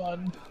for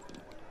fun.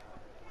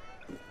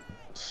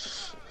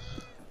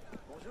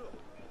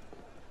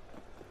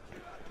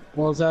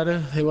 Well,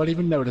 Zada, they won't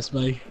even notice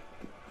me.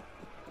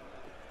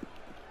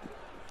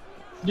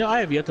 You know, I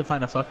have yet to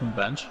find a fucking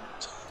bench.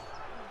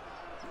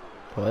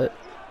 What?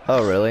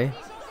 Oh, really?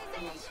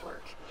 Nice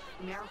work.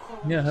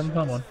 AmeriCorps Yeah, will haven't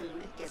found ensure one.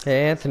 food gets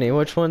Hey, Anthony,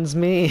 which one's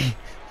me?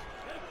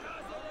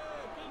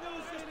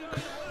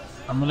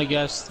 I'm gonna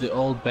guess the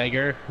old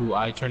beggar who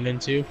I turned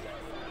into.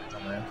 Oh,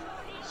 man.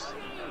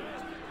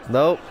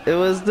 Nope, it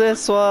was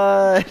this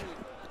one.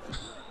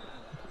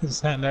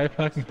 Xander, I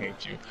fucking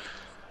hate you.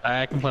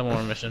 I can play one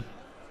more mission.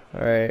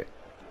 Alright.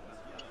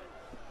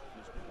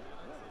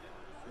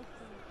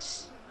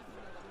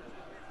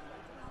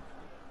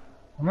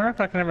 I wonder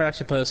if I can ever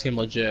actually play this game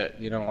legit,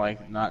 you know,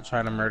 like, not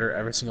trying to murder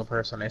every single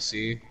person I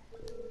see.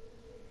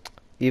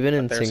 Even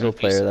in there's single some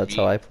piece player, of that's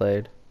how meat. I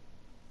played.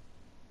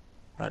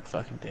 God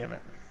fucking damn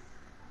it.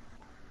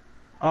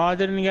 Oh, I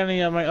didn't get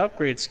any of my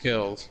upgrade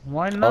skills.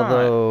 Why not?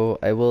 Although,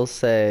 I will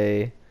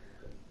say,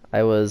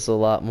 I was a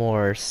lot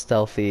more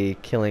stealthy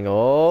killing.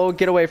 Oh,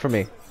 get away from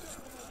me.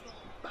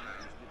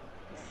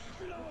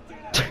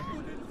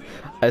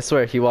 I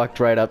swear, he walked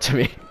right up to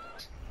me.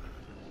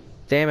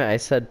 Damn it, I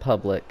said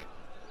public.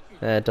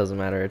 It doesn't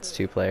matter, it's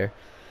 2-player.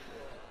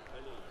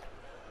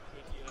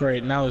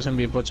 Great, now there's gonna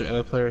be a bunch of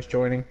other players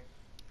joining.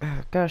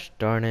 Oh, gosh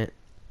darn it.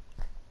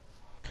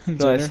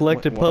 No, I Xander,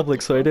 selected what-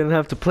 public so I didn't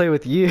have to play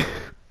with you.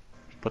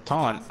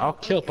 Baton. I'll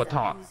kill is the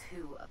Baton. who's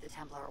who of the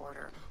Templar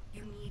Order.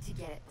 You need to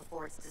get it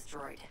before it's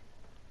destroyed.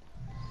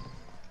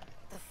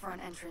 The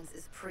front entrance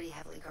is pretty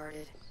heavily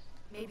guarded.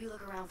 Maybe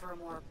look around for a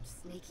more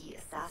sneaky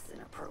assassin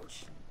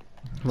approach.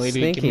 Lady,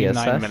 Sneaky give me 9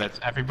 assassin. minutes.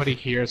 Everybody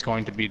here is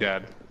going to be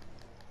dead.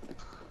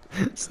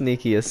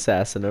 Sneaky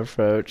assassin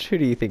approach. Who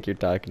do you think you're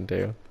talking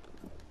to?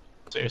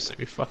 Seriously,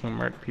 we fucking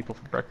murder people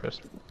for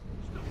breakfast.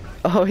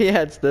 Oh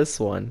yeah, it's this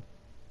one.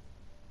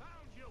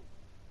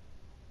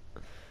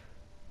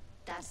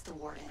 That's the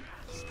warden.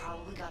 He's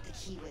probably got the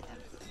key with him.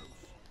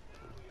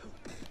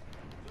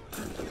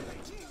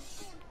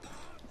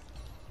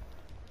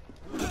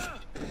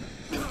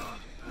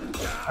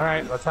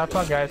 Alright, let's have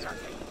fun, guys.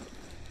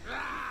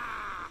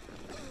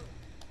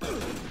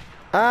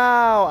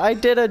 Ow! I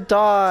did a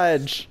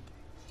dodge!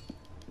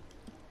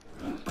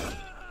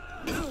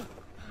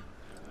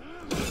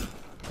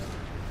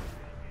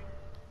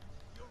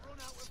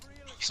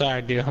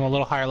 Sorry, dude. I'm a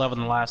little higher level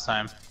than last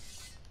time.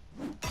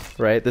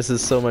 Right, this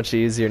is so much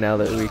easier now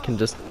that we can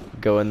just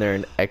go in there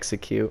and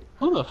execute.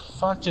 Who the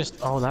fuck just...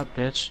 Oh, that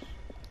bitch.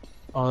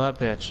 Oh, that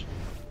bitch.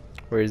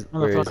 Where is he?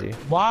 Motherfucker.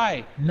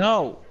 Why?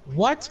 No.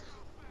 What?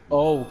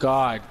 Oh,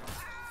 God.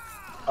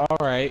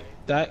 Alright.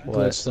 That What?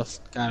 glitched the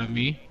fuck out of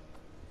me.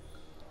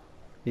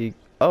 He...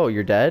 Oh,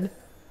 you're dead?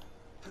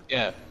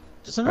 Yeah.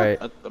 Doesn't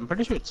Right. it, I'm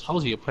pretty sure it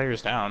tells you a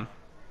player's down.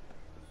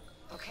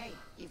 Okay,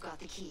 you've got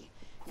the key.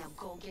 Now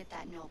go get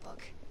that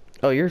notebook.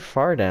 Oh, you're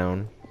far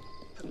down.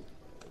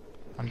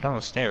 I'm down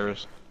the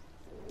stairs.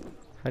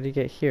 How'd you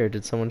get here?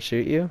 Did someone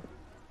shoot you?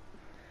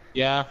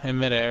 Yeah, in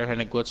midair,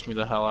 and it glitched me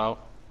the hell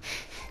out.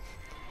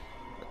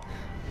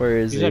 Where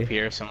is He's he? up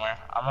here somewhere.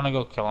 I'm gonna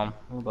go kill him.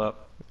 Hold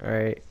up.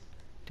 Alright.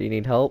 Do you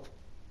need help?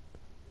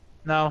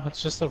 No,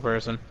 it's just a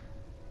person.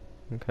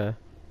 Okay.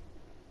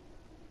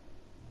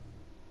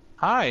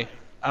 Hi.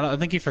 I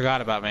think you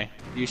forgot about me.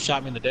 You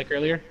shot me in the dick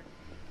earlier?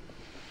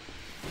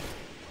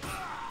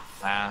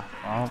 Ah,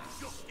 well,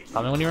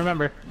 tell me when you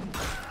remember.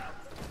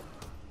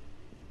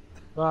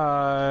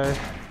 Bye.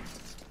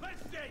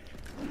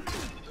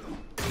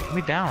 Put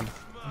me down.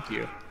 Thank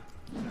you.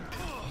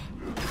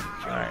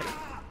 Alright.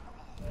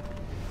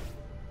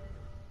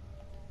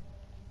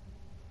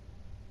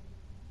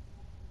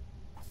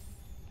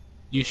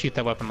 You shoot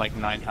that weapon like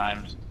 9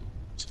 times.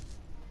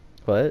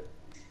 What?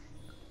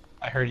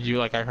 I heard you,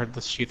 like, I heard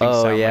the shooting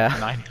Oh, sound yeah. like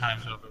 9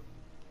 times over.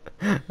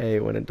 I hate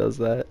when it does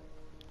that.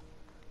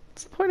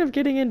 What's the point of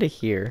getting into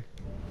here?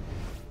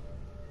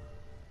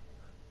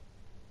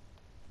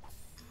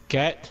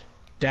 Get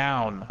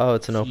down. Oh,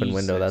 it's an open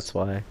window, Jesus. that's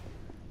why.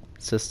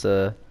 It's just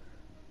a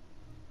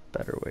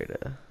better way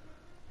to...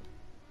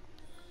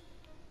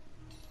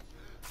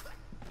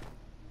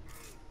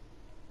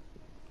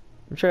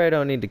 I'm sure I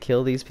don't need to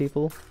kill these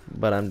people,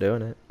 but I'm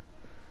doing it.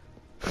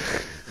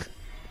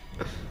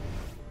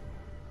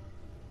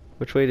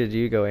 Which way did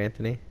you go,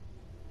 Anthony?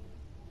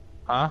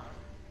 Huh?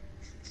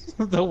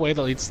 The way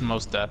that leads to the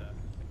most death.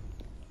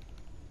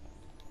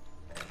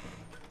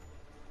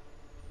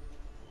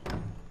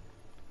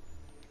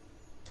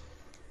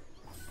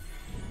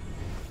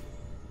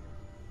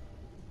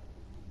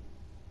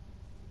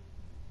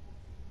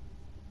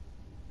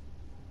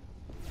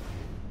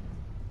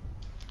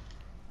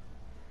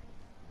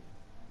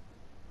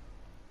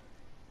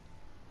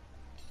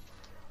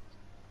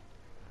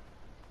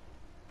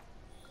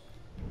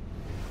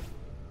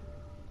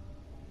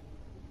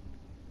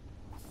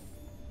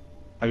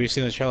 Have you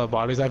seen the trail of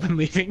bodies I've been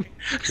leaving?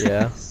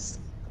 Yeah.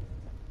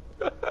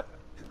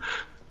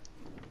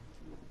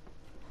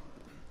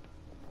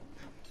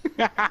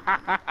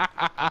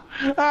 I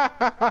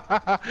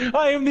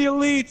am the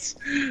elite!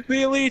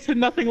 The elite and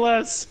nothing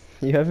less!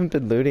 You haven't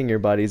been looting your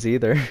bodies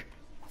either.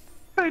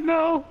 I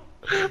know!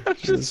 I'm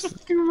just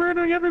fucking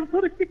murdering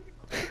everybody!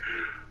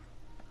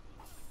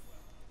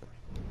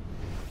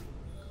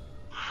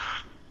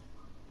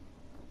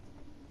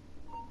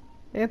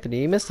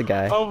 Anthony, you missed a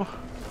guy. Oh.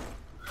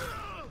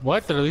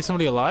 What? Did I leave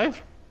somebody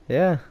alive?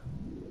 Yeah.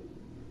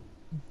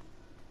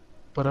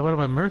 But I went on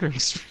my murdering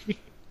spree.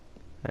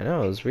 I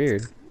know, it was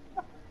weird.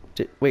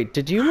 Wait,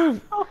 did you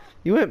move?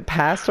 You went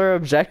past our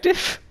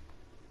objective?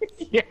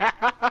 Yeah!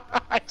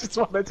 I just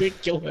wanted to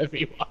kill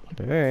everyone.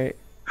 Alright.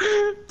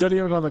 Don't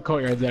even go in the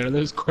courtyard there,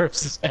 there's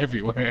corpses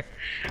everywhere.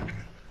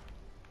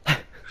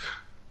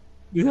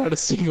 Not a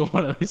single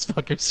one of these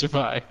fuckers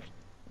survived.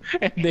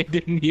 And they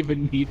didn't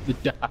even need to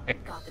die.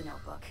 Got the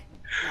notebook.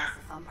 That's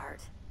the fun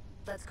part.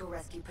 Let's go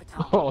rescue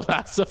Patton. Oh,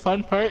 that's the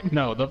fun part?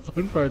 No, the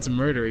fun part's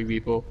murdering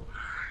people.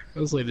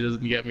 This lady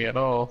doesn't get me at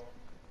all.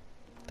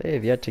 They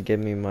have yet to give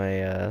me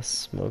my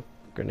smoke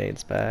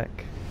grenades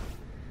back.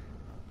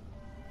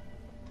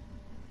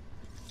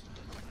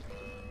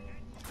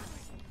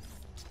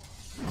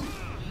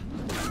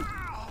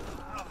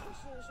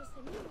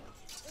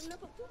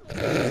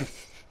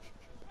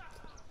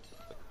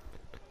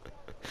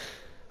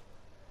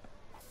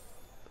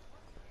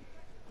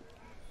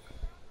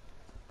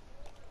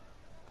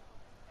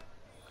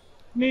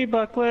 Me,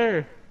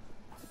 Buckler!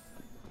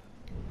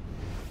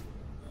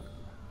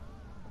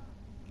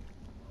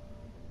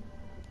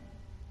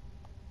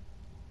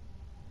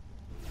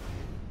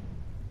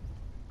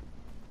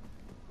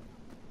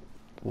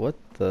 What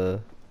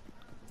the?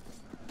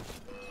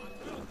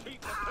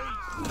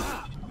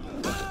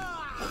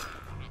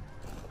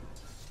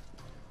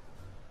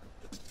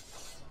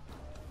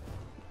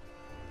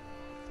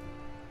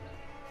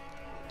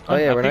 Oh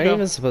yeah, we're not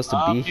even supposed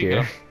to be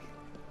here.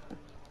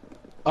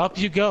 Up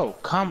you go.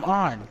 Come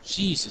on.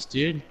 Jesus,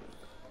 dude.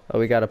 Oh,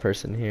 we got a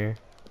person here.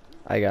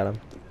 I got him.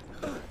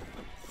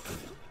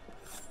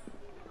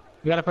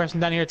 We got a person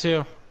down here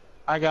too.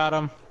 I got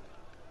him.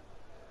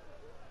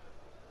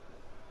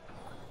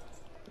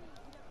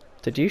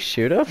 Did you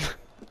shoot him?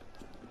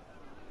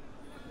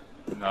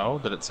 No,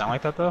 did it sound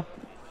like that though?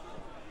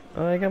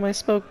 Oh, I got my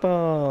smoke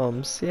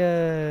bombs.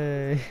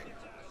 Yay.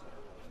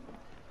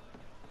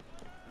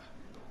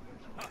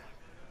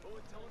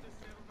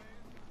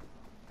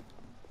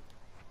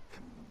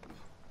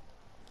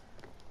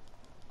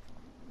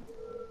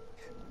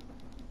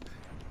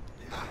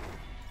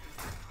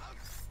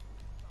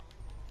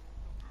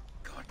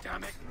 God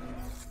damn it.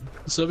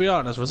 So be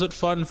honest, was it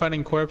fun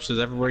finding corpses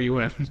everywhere you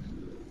went?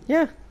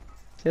 Yeah.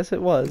 Yes,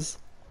 it was.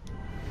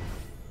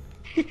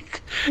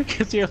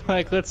 Because you're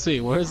like, let's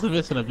see, where's the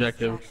mission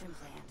objective?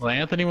 Well,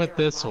 Anthony went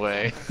this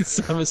way,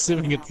 so I'm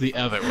assuming it's the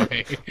other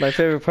way. My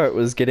favorite part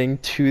was getting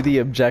to the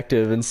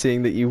objective and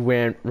seeing that you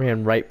ran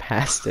right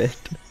past it.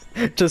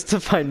 Just to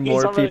find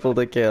more already- people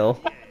to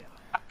kill.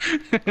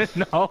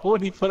 No,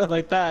 when you put it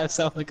like that, it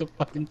sounds like a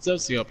fucking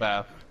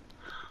sociopath.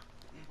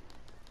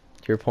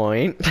 Your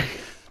point?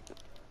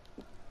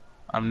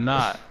 I'm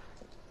not.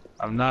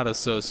 I'm not a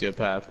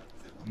sociopath.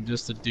 I'm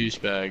just a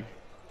douchebag.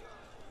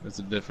 There's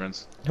a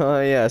difference. Oh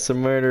yes, a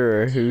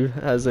murderer who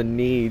has a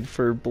need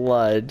for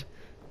blood.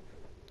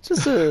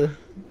 Just a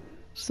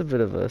bit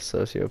of a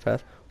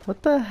sociopath.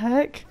 What the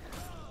heck?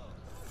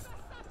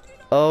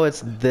 Oh,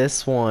 it's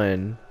this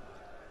one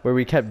where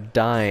we kept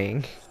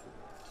dying.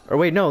 Or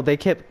wait, no, they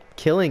kept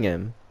killing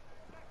him.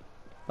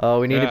 Oh,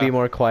 we need to be Yeah.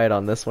 more quiet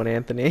on this one,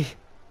 Anthony.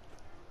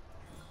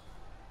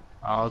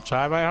 I'll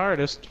try my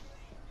hardest.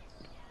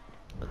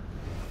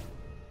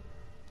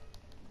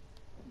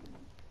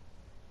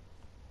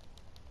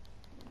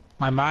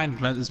 My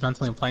mind is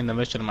mentally playing the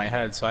mission in my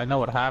head, so I know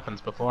what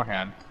happens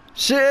beforehand.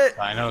 Shit!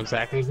 I know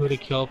exactly who to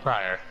kill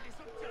prior.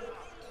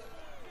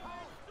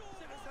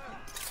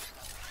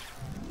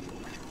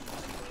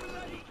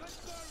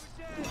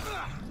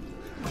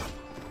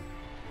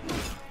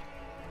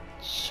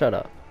 Shut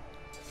up.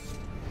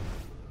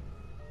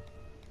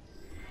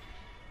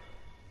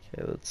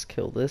 Okay, let's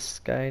kill this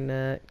guy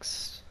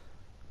next.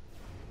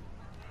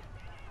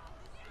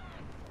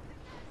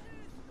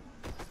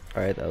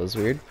 Alright, that was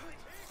weird.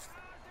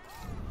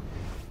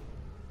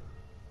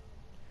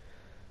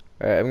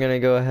 Alright, I'm gonna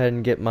go ahead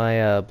and get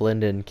my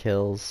blend-in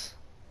kills.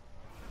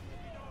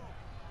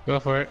 Go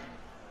for it.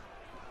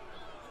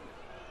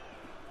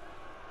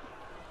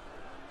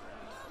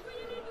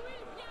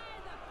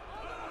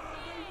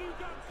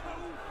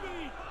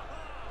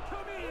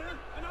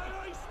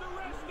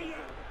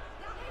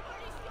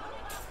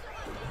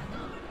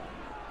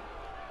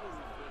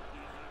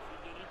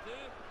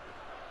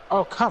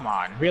 Oh, come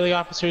on. Really,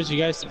 officers? You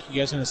guys think you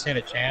guys are gonna stand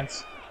a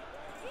chance?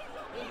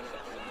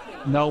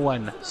 No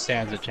one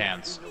stands a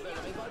chance.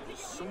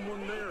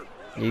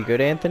 You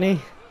good,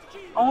 Anthony?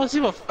 Oh, let's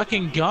have a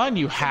fucking gun,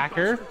 you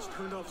hacker!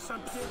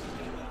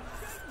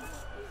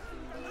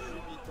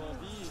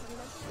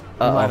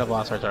 We might have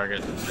lost our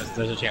target.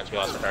 There's a chance we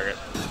lost our target.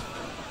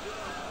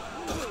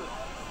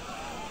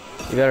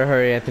 You better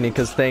hurry, Anthony,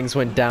 because things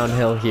went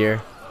downhill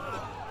here.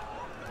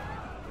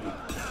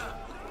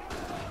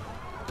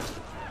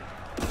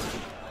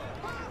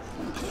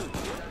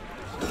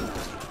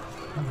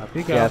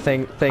 Yeah,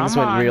 things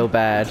went real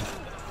bad.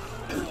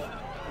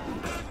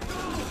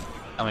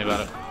 Tell me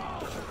about it.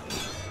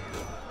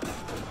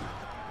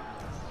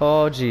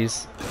 Oh,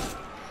 jeez.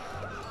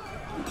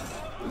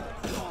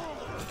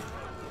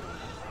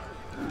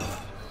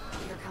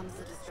 Here comes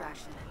the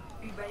distraction.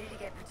 Be ready to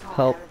get Patron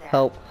Help, out of there.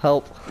 help,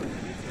 help.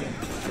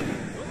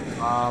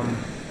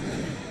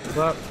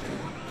 Look.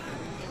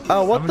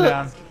 Oh, what Coming the?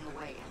 down. Getting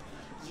away.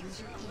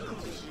 Use your eagle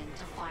vision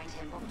to find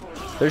him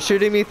before he They're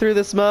shooting me through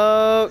the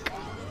smoke.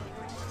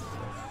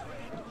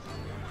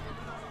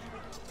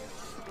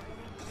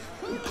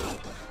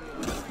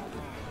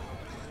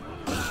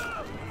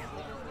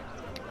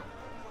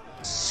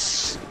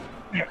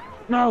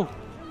 No!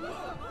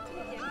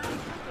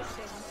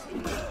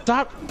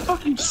 Stop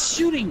fucking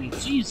shooting me!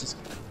 Jesus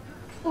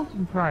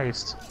fucking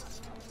Christ.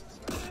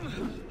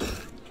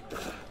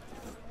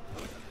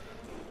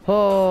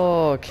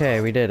 Oh,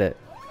 okay, we did it.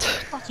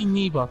 Fucking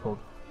knee buckled,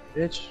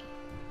 bitch.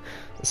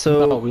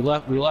 So No, we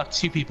left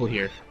two people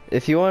here.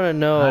 if you want to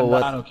know I'm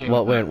what not okay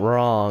what with went that.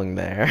 wrong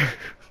there.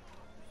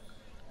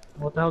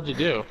 What the hell did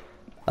you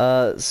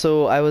do?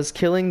 So I was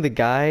killing the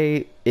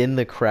guy in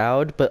the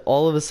crowd, but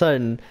all of a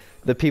sudden,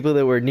 the people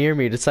that were near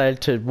me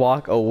decided to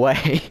walk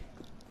away.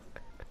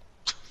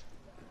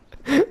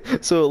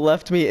 So it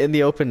left me in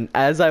the open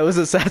as I was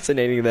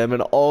assassinating them,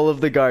 and all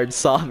of the guards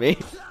saw me.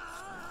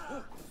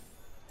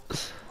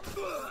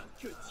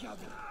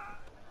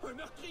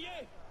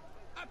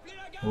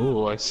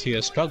 Ooh, I see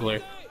a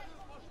struggler.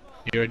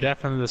 You are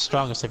definitely the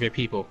strongest of your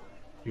people.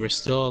 You are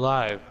still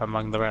alive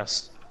among the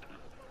rest.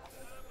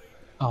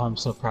 Oh, I'm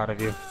so proud of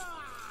you.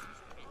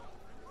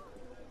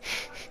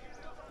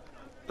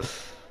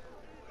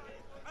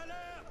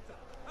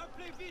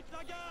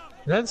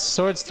 Is that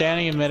sword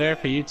standing in midair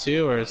for you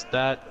too, or is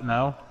that...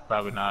 no?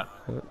 Probably not.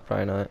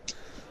 Probably not.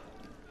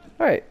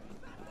 Alright,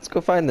 let's go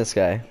find this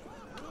guy.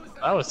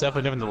 That was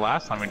definitely different than the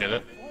last time we did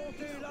it.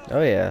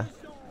 Oh yeah.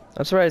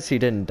 I'm surprised he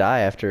didn't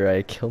die after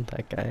I killed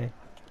that guy.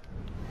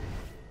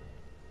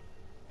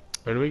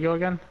 Where do we go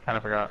again?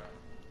 Kinda forgot.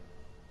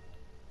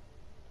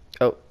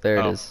 Oh, there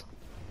it Oh. is.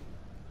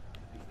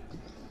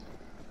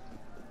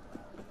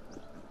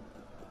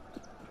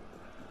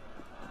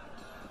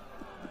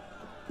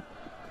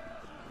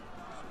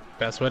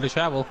 Best way to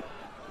travel.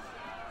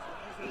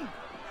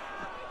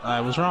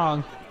 I was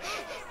wrong.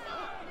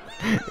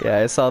 Yeah,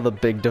 I saw the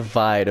big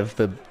divide of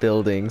the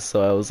buildings,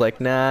 so I was like,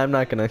 nah, I'm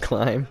not gonna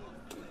climb.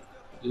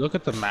 You look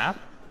at the map?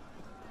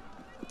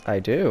 I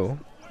do.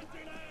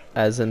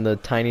 As in the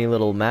tiny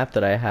little map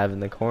that I have in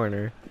the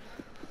corner.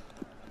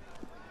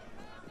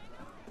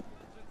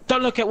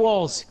 Don't look at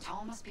walls!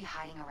 Patron must be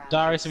hiding around.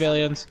 Sorry, here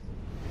civilians.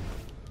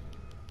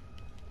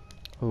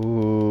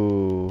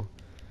 Ooh.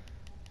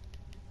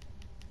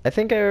 I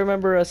think I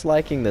remember us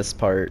liking this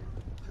part.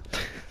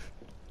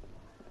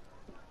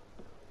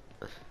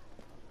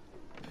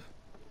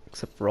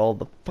 Except for all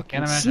the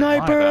fucking Can't imagine why,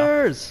 though.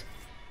 snipers!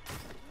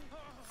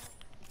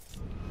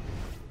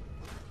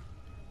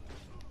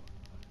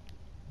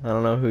 I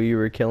don't know who you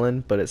were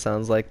killing, but it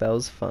sounds like that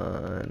was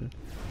fun.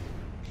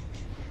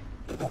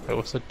 It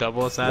was a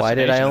double assassination. Why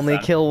did I only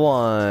attempt. kill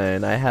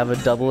one? I have a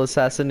double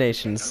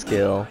assassination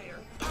skill.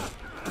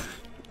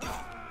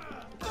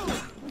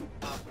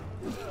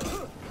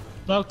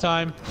 Smoke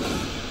time.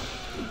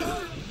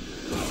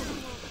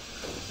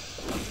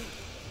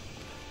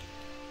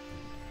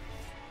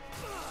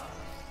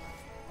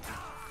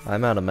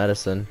 I'm out of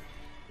medicine.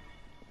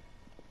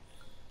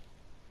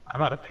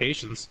 I'm out of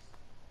patience.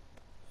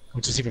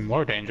 Which is even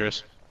more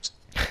dangerous.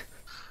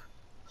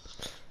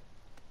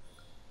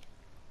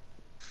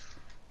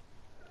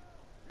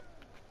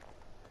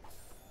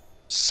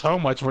 So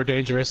much more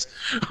dangerous.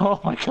 Oh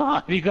my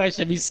god, you guys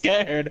should be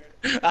scared.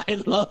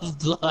 I love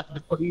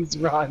blood. Please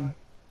run.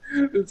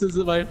 This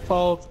isn't my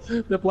fault.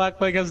 The Black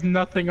Plague has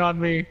nothing on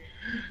me.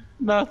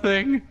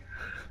 Nothing.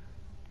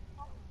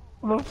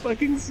 I'm a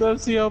fucking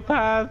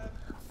sociopath.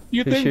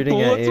 You Who's think shooting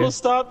at bullets you? will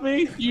stop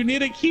me? You need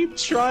to keep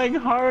trying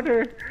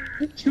harder.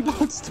 You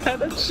won't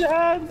stand a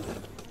chance.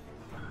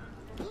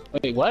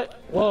 Wait, what?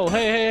 Whoa,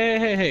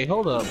 hey,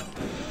 hold up.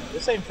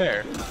 This ain't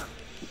fair.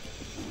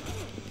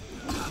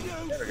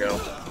 There we go.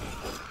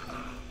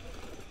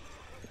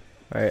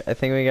 Alright, I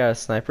think we got a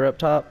sniper up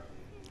top,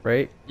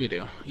 right? We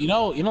do. You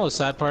know the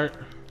sad part?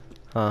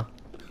 Huh.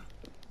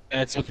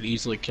 Ezio could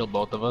easily kill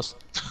both of us.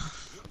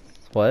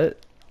 What?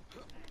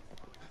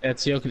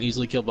 Ezio can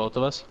easily kill both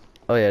of us.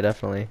 Oh yeah,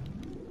 definitely.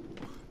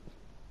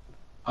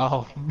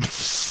 Oh,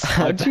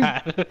 my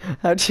bad.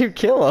 How'd you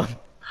kill him?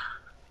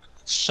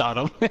 Shot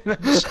him in the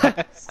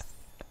chest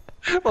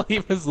while he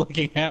was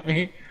looking at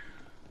me.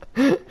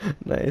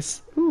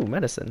 Nice. Ooh,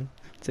 medicine.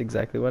 That's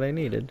exactly what I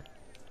needed.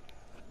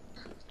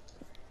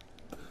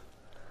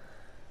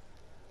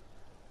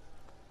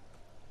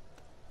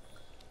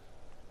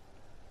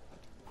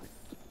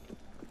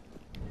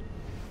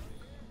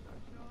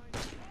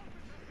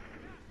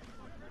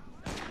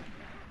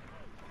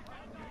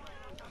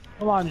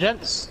 Come on,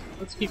 gents.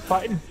 Let's keep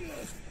fighting.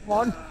 Come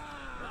on.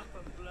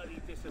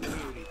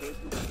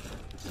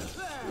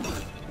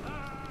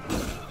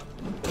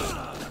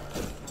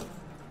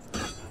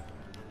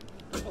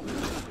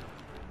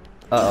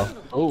 Uh-oh.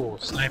 Oh,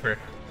 sniper.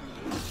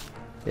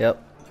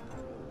 Yep.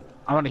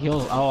 I'm out of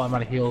heals. Oh, I'm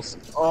out of heals.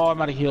 Oh,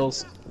 I'm out of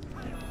heals.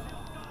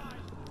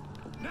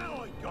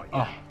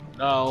 Oh,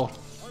 no.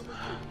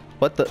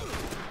 What the?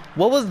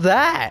 What was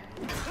that?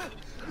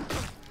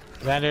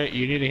 Commander,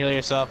 you need to heal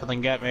yourself and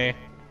then get me.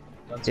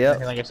 Don't Yep.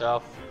 healing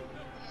yourself.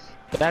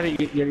 Commander,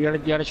 you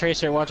got a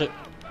tracer, watch it.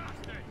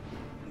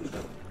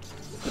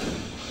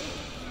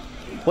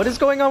 What is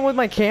going on with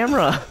my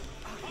camera?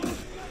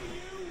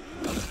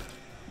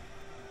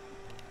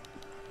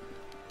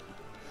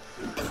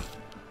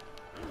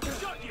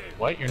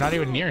 What? You're not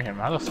even near him.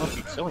 How the fuck are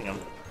you killing him?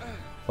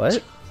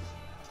 What?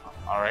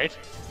 Alright.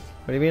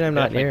 What do you mean I'm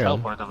not near him?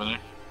 Teleport over there.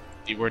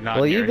 You were not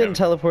Well, near you've been him.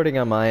 teleporting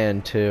on my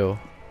end too.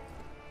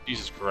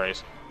 Jesus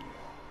Christ.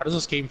 How does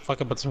this game fuck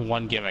up its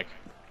one gimmick?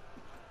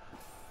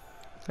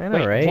 I know,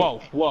 Wait,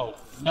 right? whoa,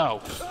 no.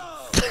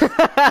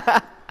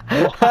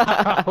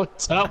 Wow,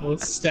 double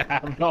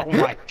stab. Oh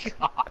my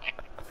god.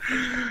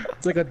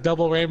 It's like a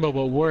double rainbow,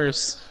 but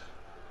worse.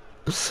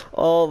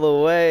 All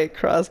the way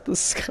across the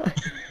sky.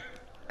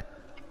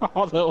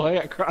 All the way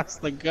across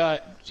the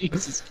gut.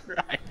 Jesus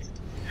Christ.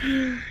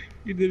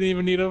 He didn't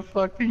even need to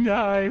fucking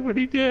die, but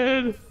he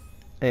did.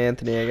 Hey,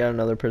 Anthony, I got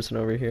another person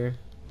over here.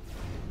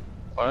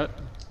 What?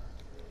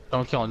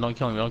 Don't kill him, don't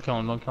kill him, don't kill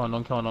him, don't kill him,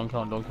 don't kill him, don't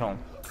kill him, don't kill him.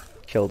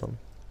 Killed him.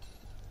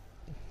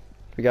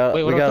 We got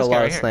Wait, what we about got a this guy lot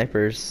right of here?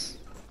 snipers.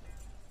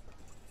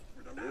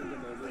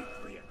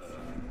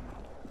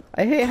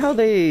 I hate how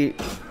they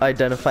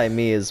identify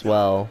me as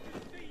well.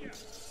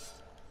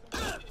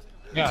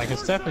 Yeah, like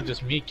it's definitely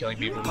just me killing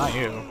people, not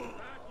you.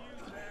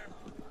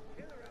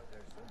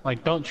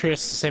 Like, don't treat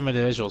us the same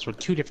individuals, we're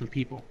two different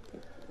people.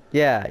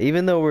 Yeah,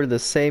 even though we're the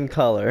same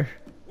color.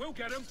 We'll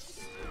get him.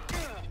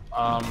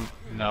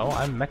 No,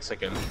 I'm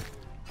Mexican.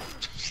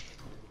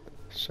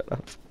 Shut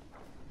up.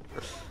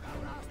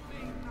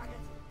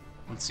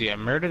 Let's see, I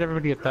murdered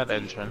everybody at that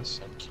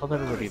entrance. I killed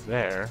everybody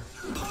there.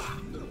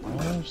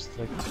 Where's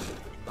the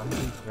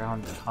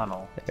underground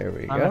tunnel? There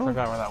we I go.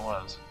 forgot where that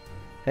was.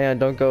 Hang on,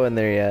 don't go in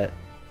there yet.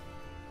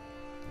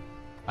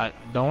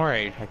 Don't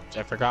worry,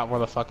 I forgot where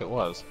the fuck it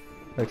was.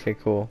 Okay,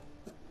 cool.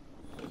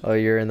 Oh,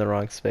 you're in the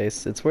wrong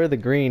space. It's where the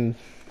green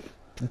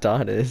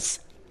dot is.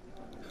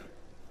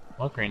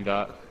 What green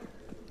dot?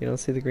 You don't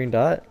see the green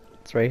dot?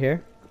 It's right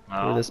here.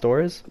 No. Where this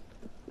door is.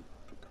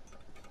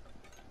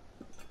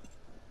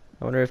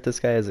 I wonder if this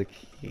guy has a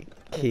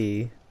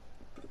key.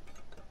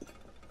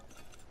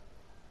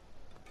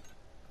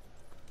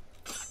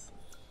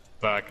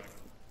 Fuck.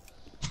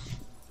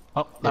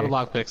 Oh, not a Here.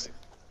 lockpicks.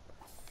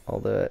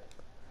 I'll do it.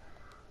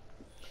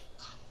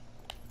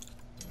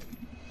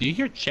 Do you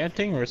hear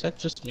chanting, or is that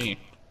just me?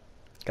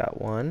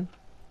 Got one.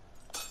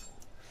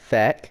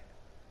 Feck.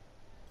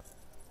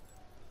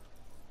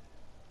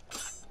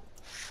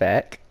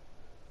 Feck.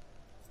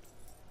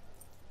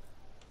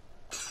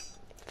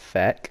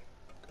 Feck.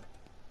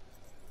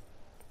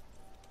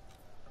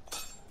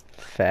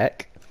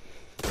 Feck.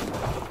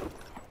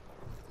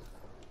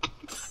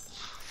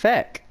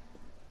 Feck.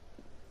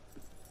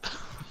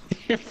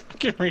 You're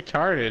fucking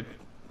retarded.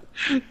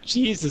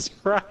 Jesus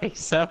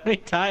Christ, how many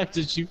times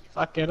did you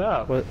fuck it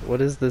up?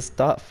 What is this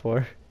dot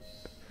for?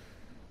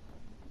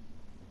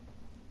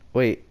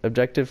 Wait,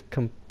 objective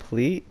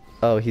complete?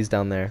 Oh, he's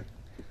down there.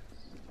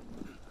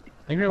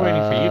 I think we're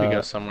waiting for you to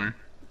go somewhere.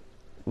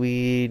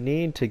 We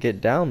need to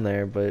get down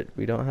there, but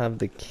we don't have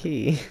the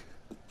key.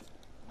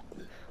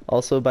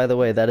 Also, by the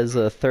way, that is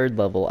a 3rd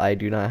level. I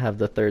do not have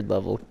the 3rd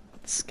level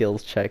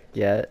skills check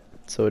yet,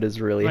 so it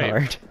is really Wait.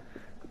 hard.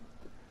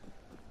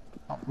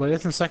 But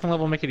doesn't 2nd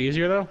level make it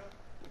easier though?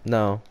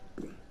 No.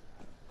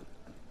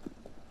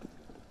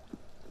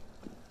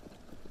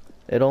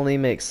 It only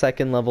makes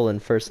 2nd level and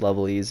 1st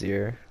level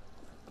easier.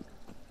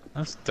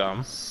 That's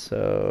dumb.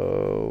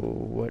 So,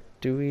 what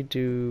do we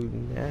do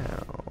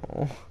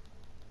now?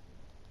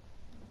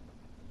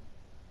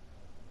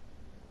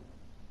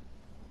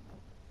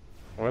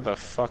 Where the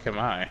fuck am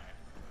I? I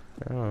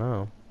don't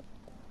know.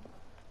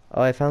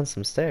 Oh, I found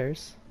some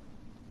stairs.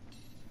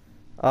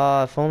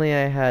 Ah, if only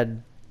I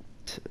had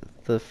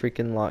the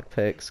freaking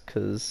lockpicks,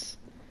 cause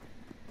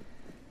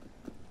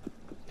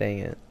dang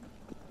it.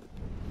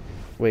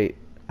 Wait,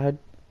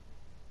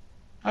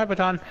 Hi,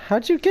 Baton.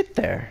 how'd you get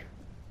there?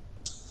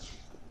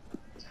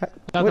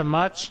 Nothing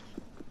much.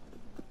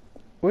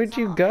 Where'd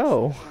you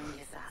go? Join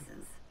the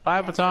assassins.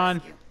 Bye, Next Baton.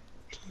 rescue.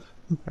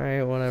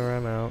 Alright, whatever,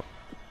 I'm out.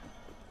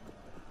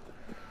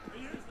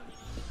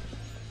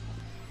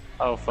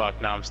 Oh fuck,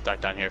 now I'm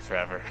stuck down here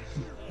forever.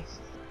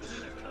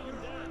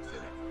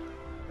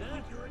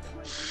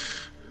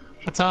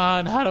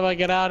 Baton, how do I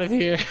get out of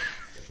here?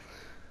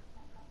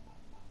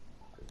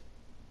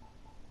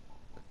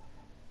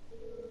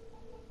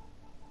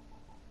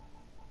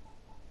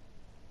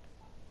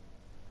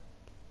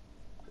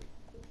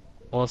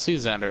 Well, see,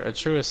 Xander, a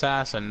true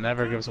assassin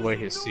never gives away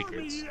his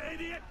secrets.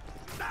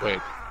 Wait.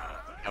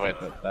 Oh, wait,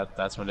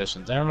 that's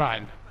conditions. Never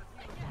mind.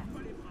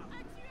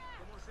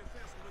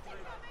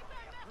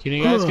 Can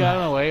you guys get out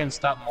of the way and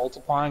stop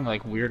multiplying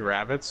like weird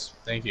rabbits?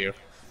 Thank you.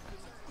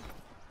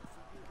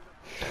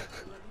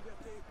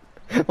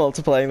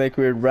 Multiplying like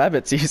weird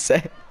rabbits, you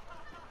say?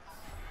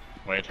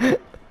 Wait.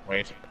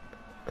 Wait.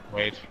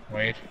 Wait,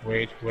 wait,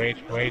 wait, wait,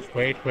 wait,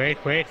 wait,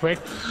 wait, wait, wait.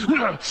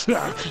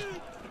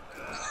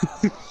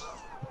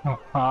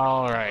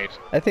 Alright.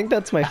 I think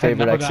that's my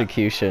favorite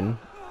execution.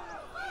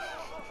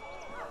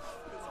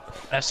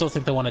 I still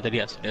think the one I did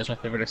yesterday is my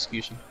favorite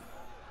execution.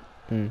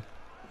 Hmm.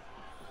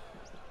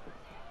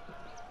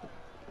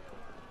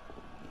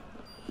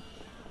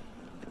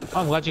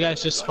 Oh, I'm glad you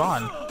guys just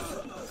spawned.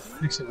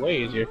 Makes it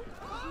way easier.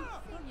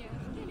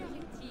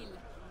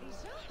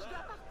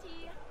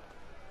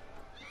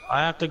 I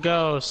have to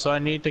go, so I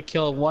need to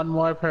kill one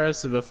more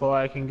person before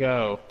I can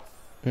go.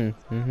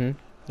 Mm-hmm.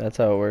 That's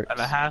how it works. And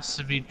it has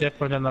to be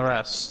different than the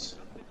rest.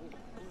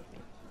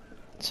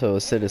 So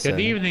a citizen. Good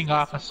evening,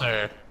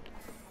 officer.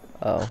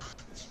 Oh.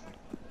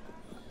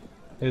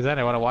 Is that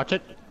I want to watch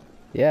it?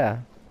 Yeah.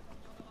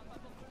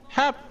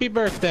 Happy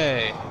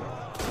birthday!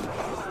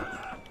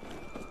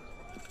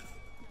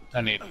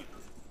 I need.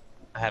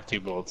 I have 2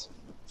 bullets.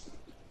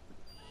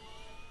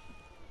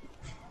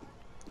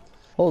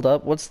 Hold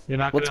up, what's You're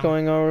not what's gonna-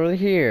 going on over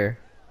here?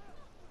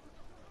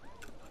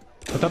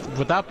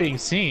 Without being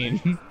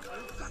seen,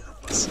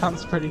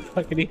 sounds pretty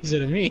fucking easy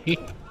to me.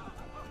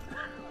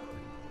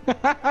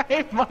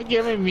 I fuck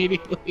him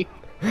immediately.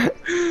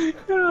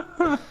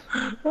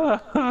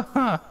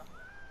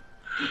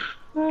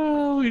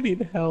 Oh, we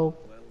need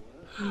help.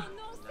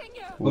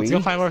 Let's go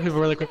find more people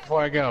really quick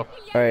before I go.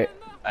 Alright.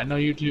 I know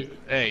you do.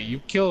 Hey, you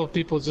kill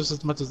people just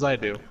as much as I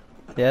do.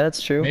 Yeah,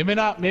 that's true. Maybe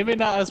not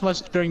as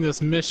much during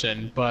this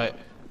mission, but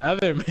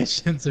other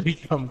missions we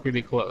come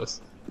pretty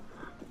close.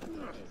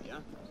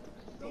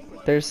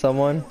 There's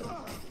someone.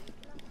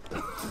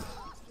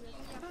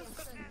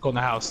 Go in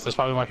the house. There's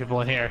probably more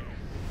people in here.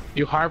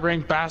 You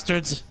harboring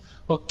bastards!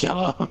 We'll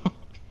kill them.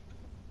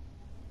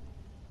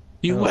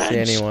 You I don't see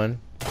wench! anyone.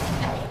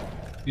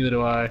 Neither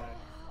do I.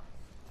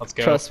 Let's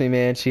go. Trust me,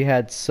 man, she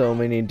had so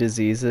many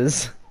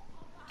diseases.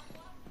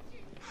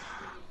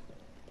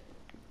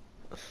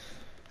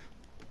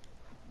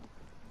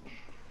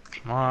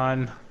 Come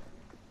on.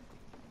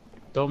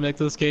 Don't make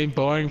this game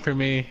boring for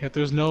me. If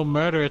there's no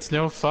murder, it's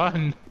no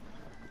fun.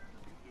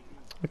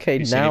 Okay,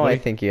 You see now I anybody?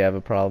 think you have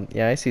a problem.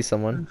 Yeah, I see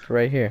someone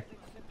right here.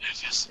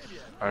 Yes, yes.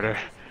 Murder.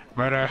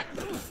 Murder.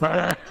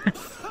 Murder.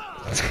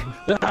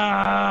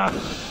 Ah!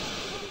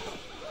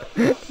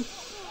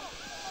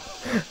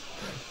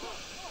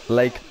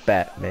 Like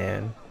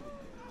Batman.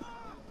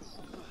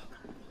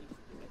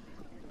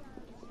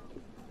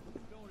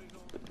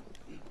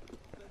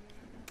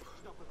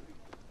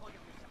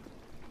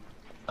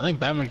 I think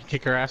Batman can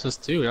kick our asses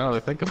too, now that I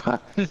think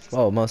about it.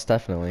 Oh, most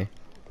definitely.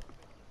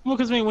 Well,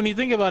 because I mean, when you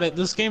think about it,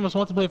 this game was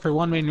meant to play for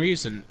one main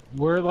reason.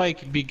 We're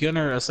like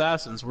beginner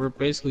assassins. We're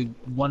basically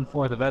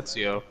 1/4 of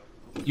Ezio.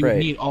 You would Right.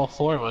 need all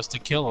 4 of us to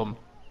kill him,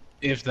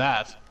 if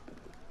that.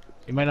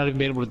 You might not even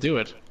be able to do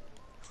it.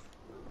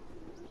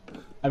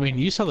 I mean,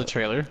 you saw the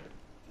trailer.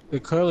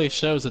 It clearly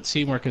shows that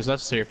teamwork is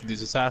necessary for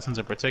these assassins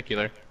in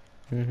particular.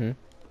 Mm-hmm.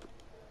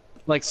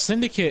 Like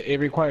Syndicate, it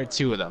required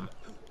 2 of them.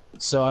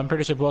 So I'm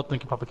pretty sure both of them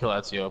can probably kill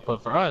Ezio.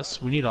 But for us,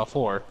 we need all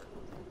 4.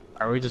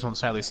 Or we just won't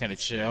sadly stand a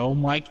chance. Oh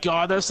my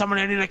god, there's someone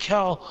I need to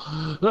kill!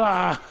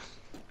 Ah!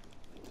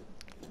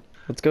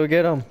 Let's go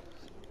get him.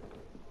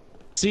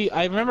 See,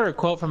 I remember a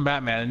quote from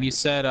Batman, and he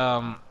said,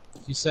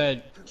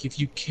 if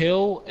you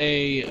kill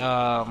a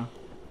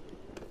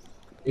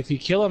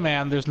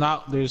man, there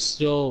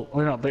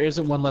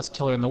isn't one less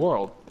killer in the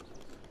world.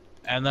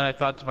 And then I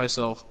thought to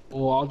myself,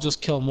 well, I'll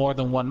just kill more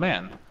than one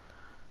man.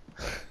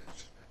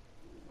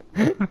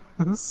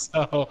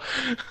 So,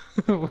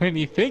 when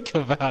you think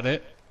about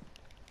it,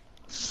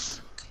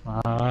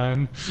 come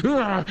on.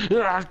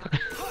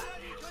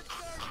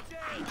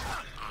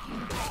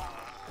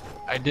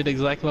 I did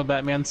exactly what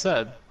Batman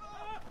said.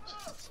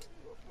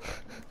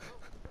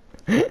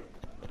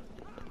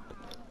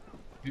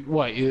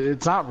 What?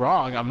 It's not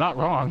wrong. I'm not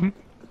wrong.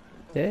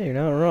 Yeah, you're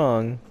not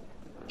wrong.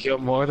 Kill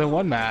more than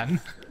one man.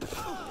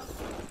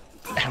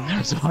 And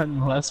there's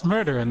one less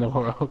murder in the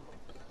world.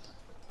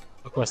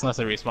 Of course, unless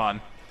they respawn.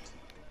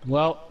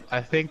 Well,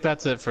 I think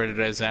that's it for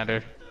today,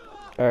 Xander.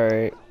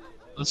 Alright.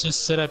 Let's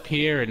just sit up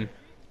here and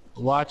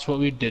watch what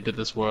we did to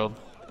this world.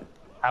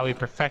 How we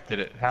perfected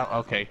it. How,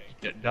 okay.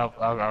 No,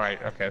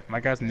 alright, okay. My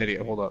guy's an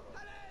idiot, hold up.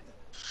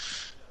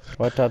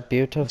 What a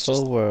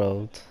beautiful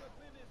world.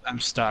 I'm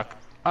stuck.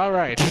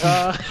 Alright,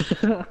 well,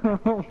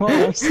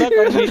 I'm stuck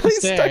You're underneath the literally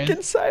stairs. stuck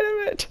inside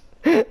of it.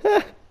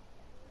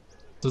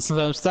 So since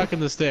I'm stuck in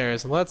the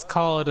stairs, let's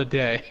call it a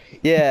day.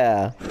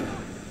 Yeah.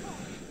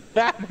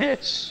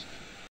 Vanish!